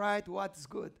what is right, what is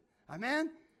good.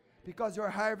 Amen? Because your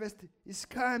harvest is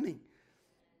coming.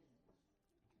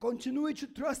 Continue to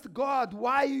trust God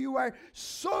while you are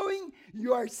sowing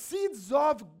your seeds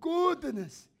of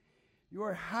goodness.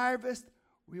 Your harvest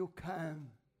will come.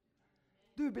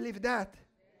 Do you believe that?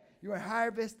 Your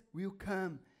harvest will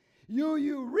come.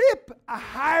 You reap a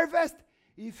harvest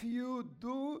if you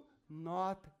do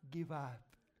not give up.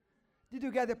 Did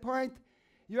you get the point?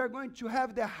 You are going to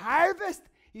have the harvest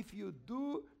if you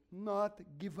do not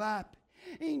give up.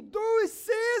 In due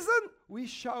season we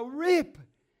shall reap,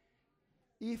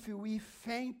 if we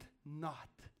faint not.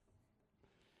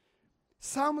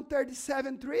 Psalm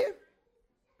 37:3.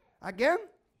 Again.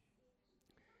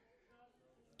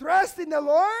 Trust in the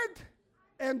Lord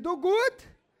and do good.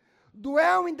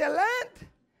 dwell in the land,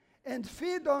 and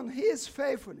feed on his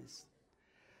faithfulness.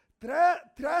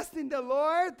 Trust in the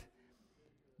Lord,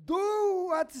 do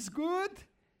what is good,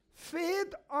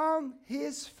 feed on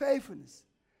his faithfulness.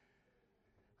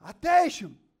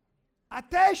 Attention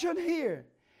here.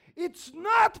 It's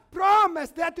not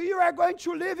promised that you are going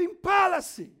to live in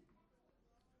palace.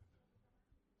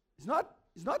 It's not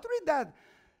really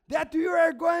that you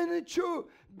are going to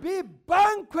be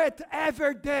banquet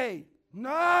every day.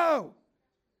 No.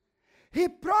 He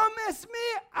promised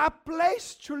me a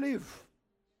place to live.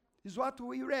 Is what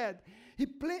we read.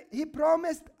 He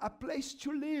promised a place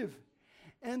to live,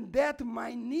 and that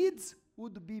my needs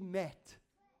would be met.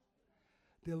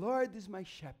 The Lord is my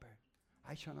shepherd,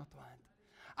 I shall not want.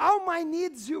 All my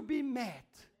needs will be met.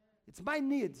 It's my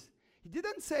needs. He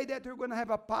didn't say that you're going to have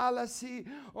a palace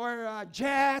or a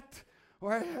jet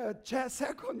or a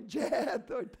second jet.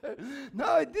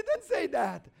 No, it didn't say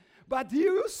that. But he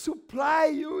will supply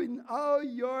you in all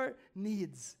your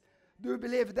needs. Do you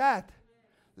believe that?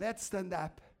 Let's stand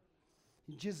up.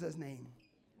 In Jesus' name.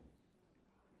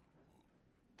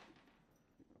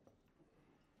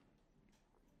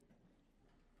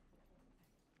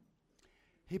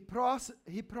 He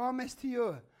promised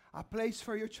you a place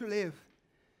for you to live.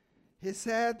 He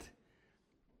said,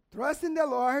 trust in the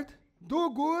Lord,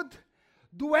 do good,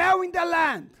 dwell in the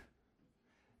land.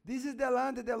 This is the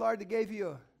land that the Lord gave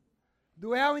you.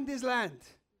 Dwell in this land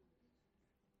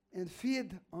and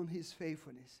feed on his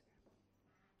faithfulness.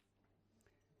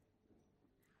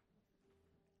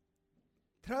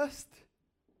 Trust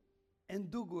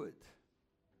and do good.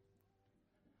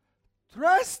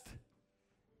 Trust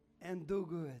and do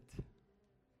good.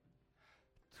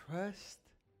 Trust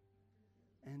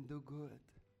and do good.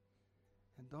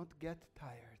 And don't get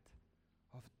tired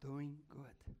of doing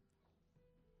good.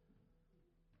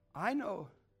 I know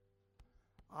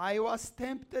I was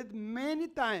tempted many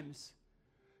times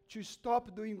to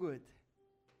stop doing good.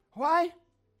 Why?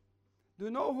 Do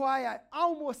you know why I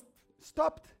almost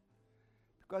stopped?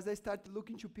 Because I started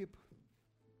looking to people.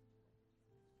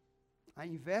 I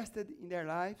invested in their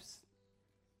lives.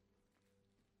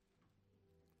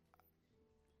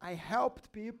 I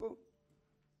helped people.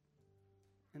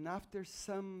 And after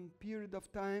some period of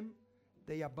time,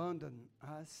 they abandoned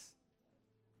us.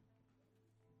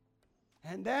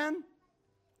 And then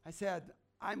I said,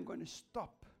 I'm going to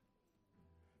stop.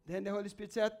 Then the Holy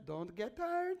Spirit said, don't get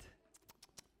tired.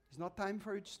 It's not time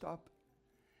for you to stop.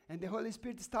 And the Holy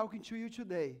Spirit is talking to you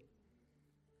today.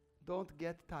 Don't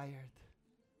get tired.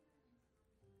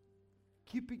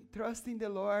 Keep trusting the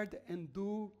Lord and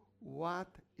do what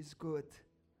is good.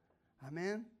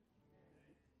 Amen?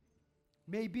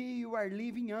 Maybe you are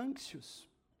living anxious.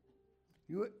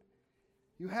 You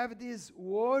have this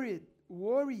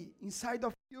worry inside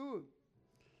of you.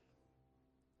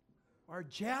 Or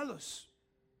jealous.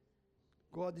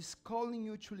 God is calling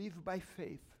you to live by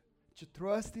faith, to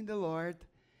trust in the Lord,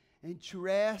 and to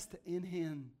rest in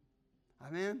him.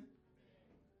 Amen?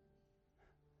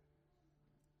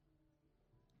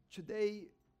 Today,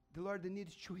 the Lord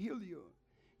needs to heal you.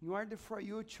 In order for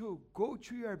you to go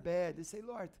to your bed and say,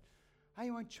 Lord, I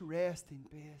want to rest in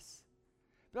peace.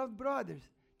 Beloved brothers,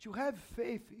 to have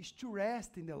faith is to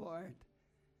rest in the Lord.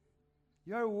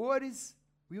 Your worries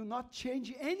will not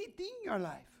change anything in your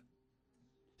life.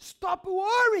 Stop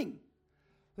worrying.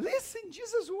 Listen to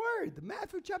Jesus' word,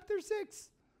 Matthew chapter 6.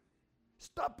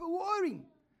 Stop worrying.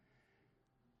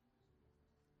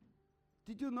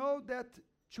 Did you know that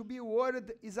to be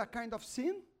worried is a kind of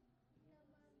sin?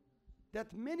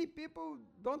 That many people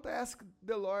don't ask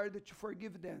the Lord to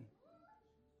forgive them.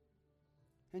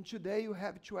 And today you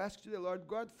have to ask to the Lord,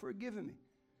 God, forgive me.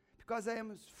 Because I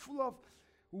am full of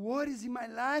worries in my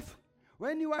life.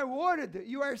 When you are worried,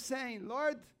 you are saying,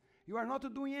 Lord, you are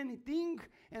not doing anything,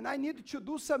 and I need to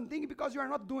do something because you are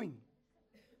not doing.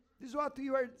 This is what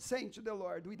you are saying to the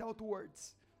Lord without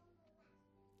words.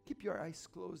 Keep your eyes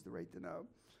closed right now.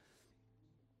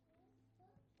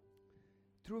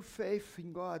 True faith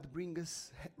in God brings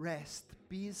us rest,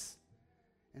 peace,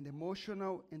 and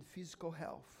emotional and physical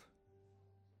health.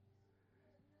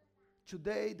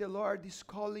 Today, the Lord is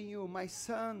calling you, my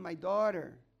son, my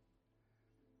daughter.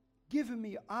 Give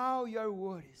me all your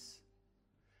worries,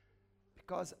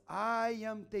 because I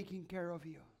am taking care of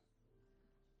you.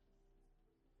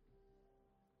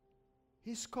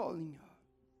 He's calling you.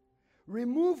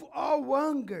 Remove all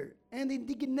anger and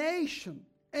indignation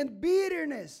and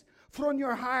bitterness from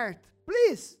your heart.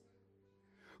 Please.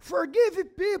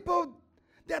 Forgive people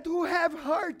that who have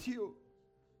hurt you.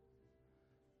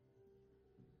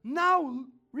 Now,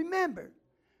 remember,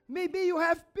 maybe you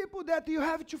have people that you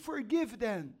have to forgive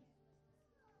them.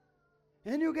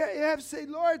 And you have to say,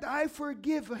 Lord, I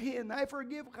forgive him, I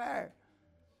forgive her.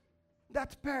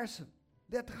 That person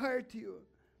that hurt you.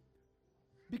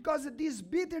 Because this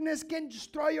bitterness can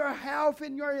destroy your health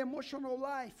and your emotional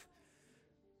life.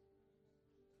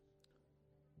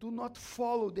 Do not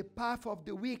follow the path of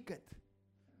the wicked.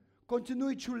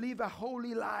 Continue to live a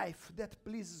holy life that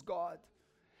pleases God.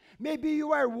 Maybe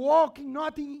you are walking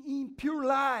not in pure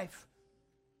life.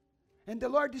 And the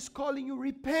Lord is calling you,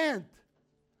 repent.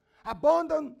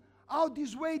 Abandon all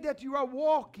this way that you are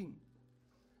walking.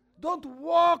 Don't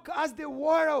walk as the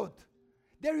world.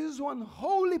 There is one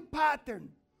holy pattern.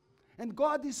 And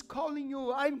God is calling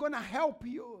you, I'm going to help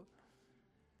you.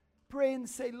 Pray and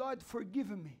say, Lord, forgive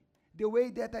me the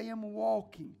way that I am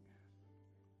walking.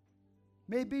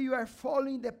 Maybe you are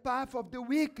following the path of the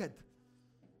wicked.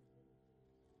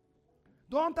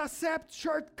 Don't accept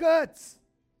shortcuts.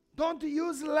 Don't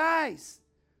use lies.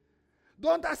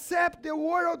 Don't accept the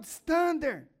world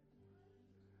standard.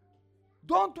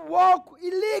 Don't walk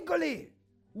illegally.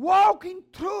 Walk in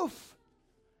truth.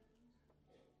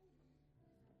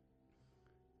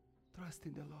 Trust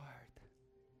in the Lord.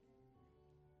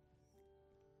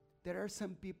 There are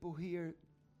some people here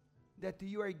that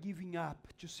you are giving up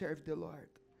to serve the Lord.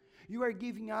 You are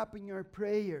giving up in your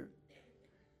prayer.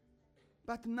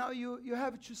 But now you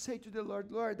have to say to the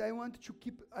Lord, Lord, I want to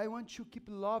keep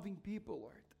loving people,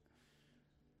 Lord.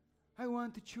 I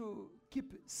want to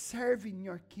keep serving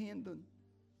your kingdom.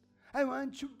 I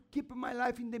want to keep my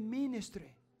life in the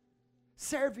ministry,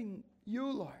 serving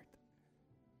you, Lord.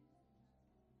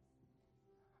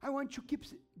 I want to keep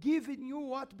giving you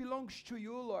what belongs to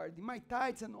you, Lord, in my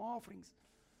tithes and offerings.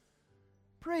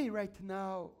 Pray right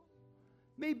now.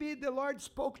 Maybe the Lord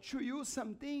spoke to you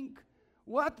something.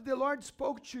 What the Lord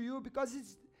spoke to you, because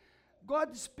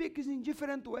God speaks in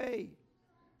different way.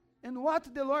 And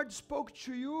what the Lord spoke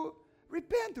to you,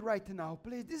 repent right now,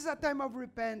 please. This is a time of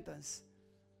repentance.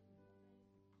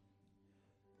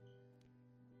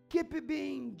 Keep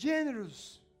being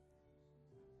generous.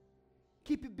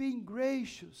 Keep being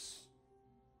gracious.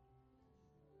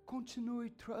 Continue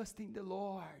trusting the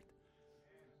Lord.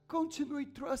 Continue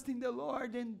trusting the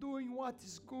Lord and doing what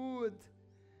is good.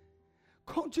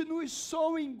 Continue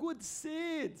sowing good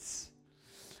seeds.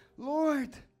 Lord,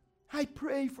 I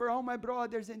pray for all my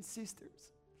brothers and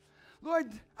sisters.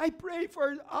 Lord, I pray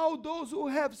for all those who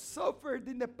have suffered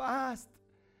in the past.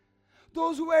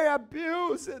 Those who were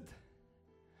abused.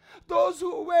 Those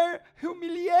who were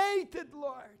humiliated,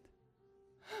 Lord.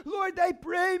 Lord, I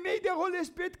pray, may the Holy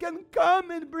Spirit can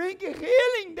come and bring healing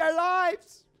in their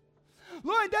lives.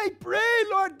 Lord, I pray,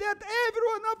 Lord, that every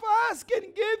one of us can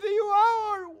give you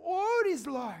our worries,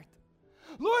 Lord.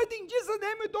 Lord, in Jesus'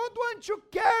 name, we don't want to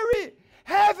carry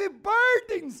heavy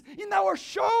burdens in our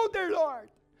shoulder, Lord.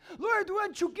 Lord, we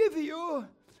want to give you.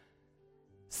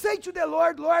 Say to the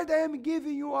Lord, Lord, I am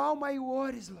giving you all my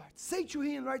worries, Lord. Say to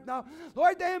him right now,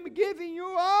 Lord, I am giving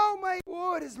you all my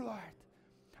worries, Lord.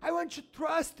 I want to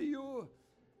trust you.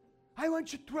 I want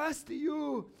to trust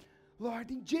you.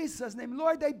 Lord, in Jesus' name,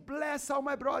 Lord, I bless all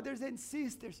my brothers and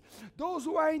sisters. Those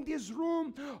who are in this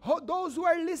room, those who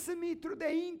are listening through the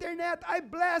internet, I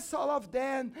bless all of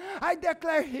them. I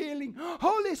declare healing.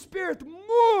 Holy Spirit,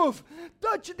 move,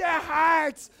 touch their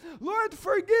hearts. Lord,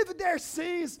 forgive their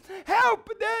sins. Help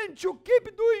them to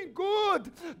keep doing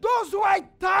good. Those who are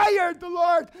tired,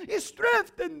 Lord,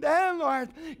 strengthen them, Lord.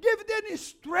 Give them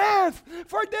strength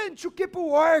for them to keep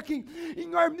working in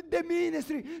the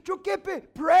ministry, to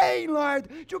keep praying, Lord,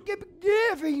 to keep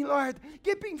giving, Lord,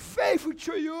 keeping faithful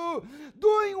to you,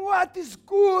 doing what is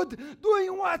good,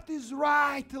 doing what is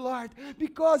right, Lord,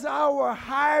 because our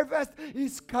harvest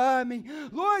is coming.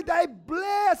 Lord, I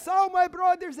bless all my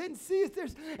brothers and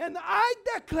sisters, and I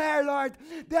declare, Lord,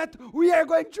 that we are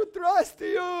going to trust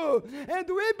you, and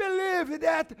we believe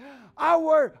that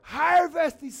our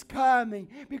harvest is coming,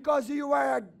 because you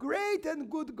are a great and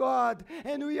good God,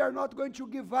 and we are not going to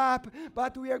give up,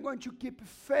 but we are going to keep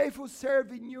faithful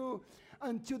serving you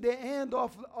until the end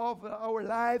of our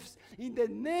lives. In the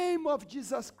name of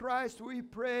Jesus Christ we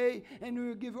pray, and we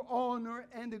will give honor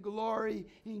and glory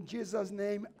in Jesus'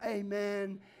 name.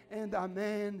 Amen and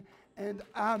amen and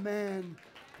amen.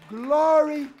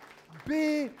 Glory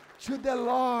be to the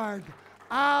Lord.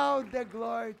 All the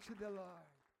glory to the Lord.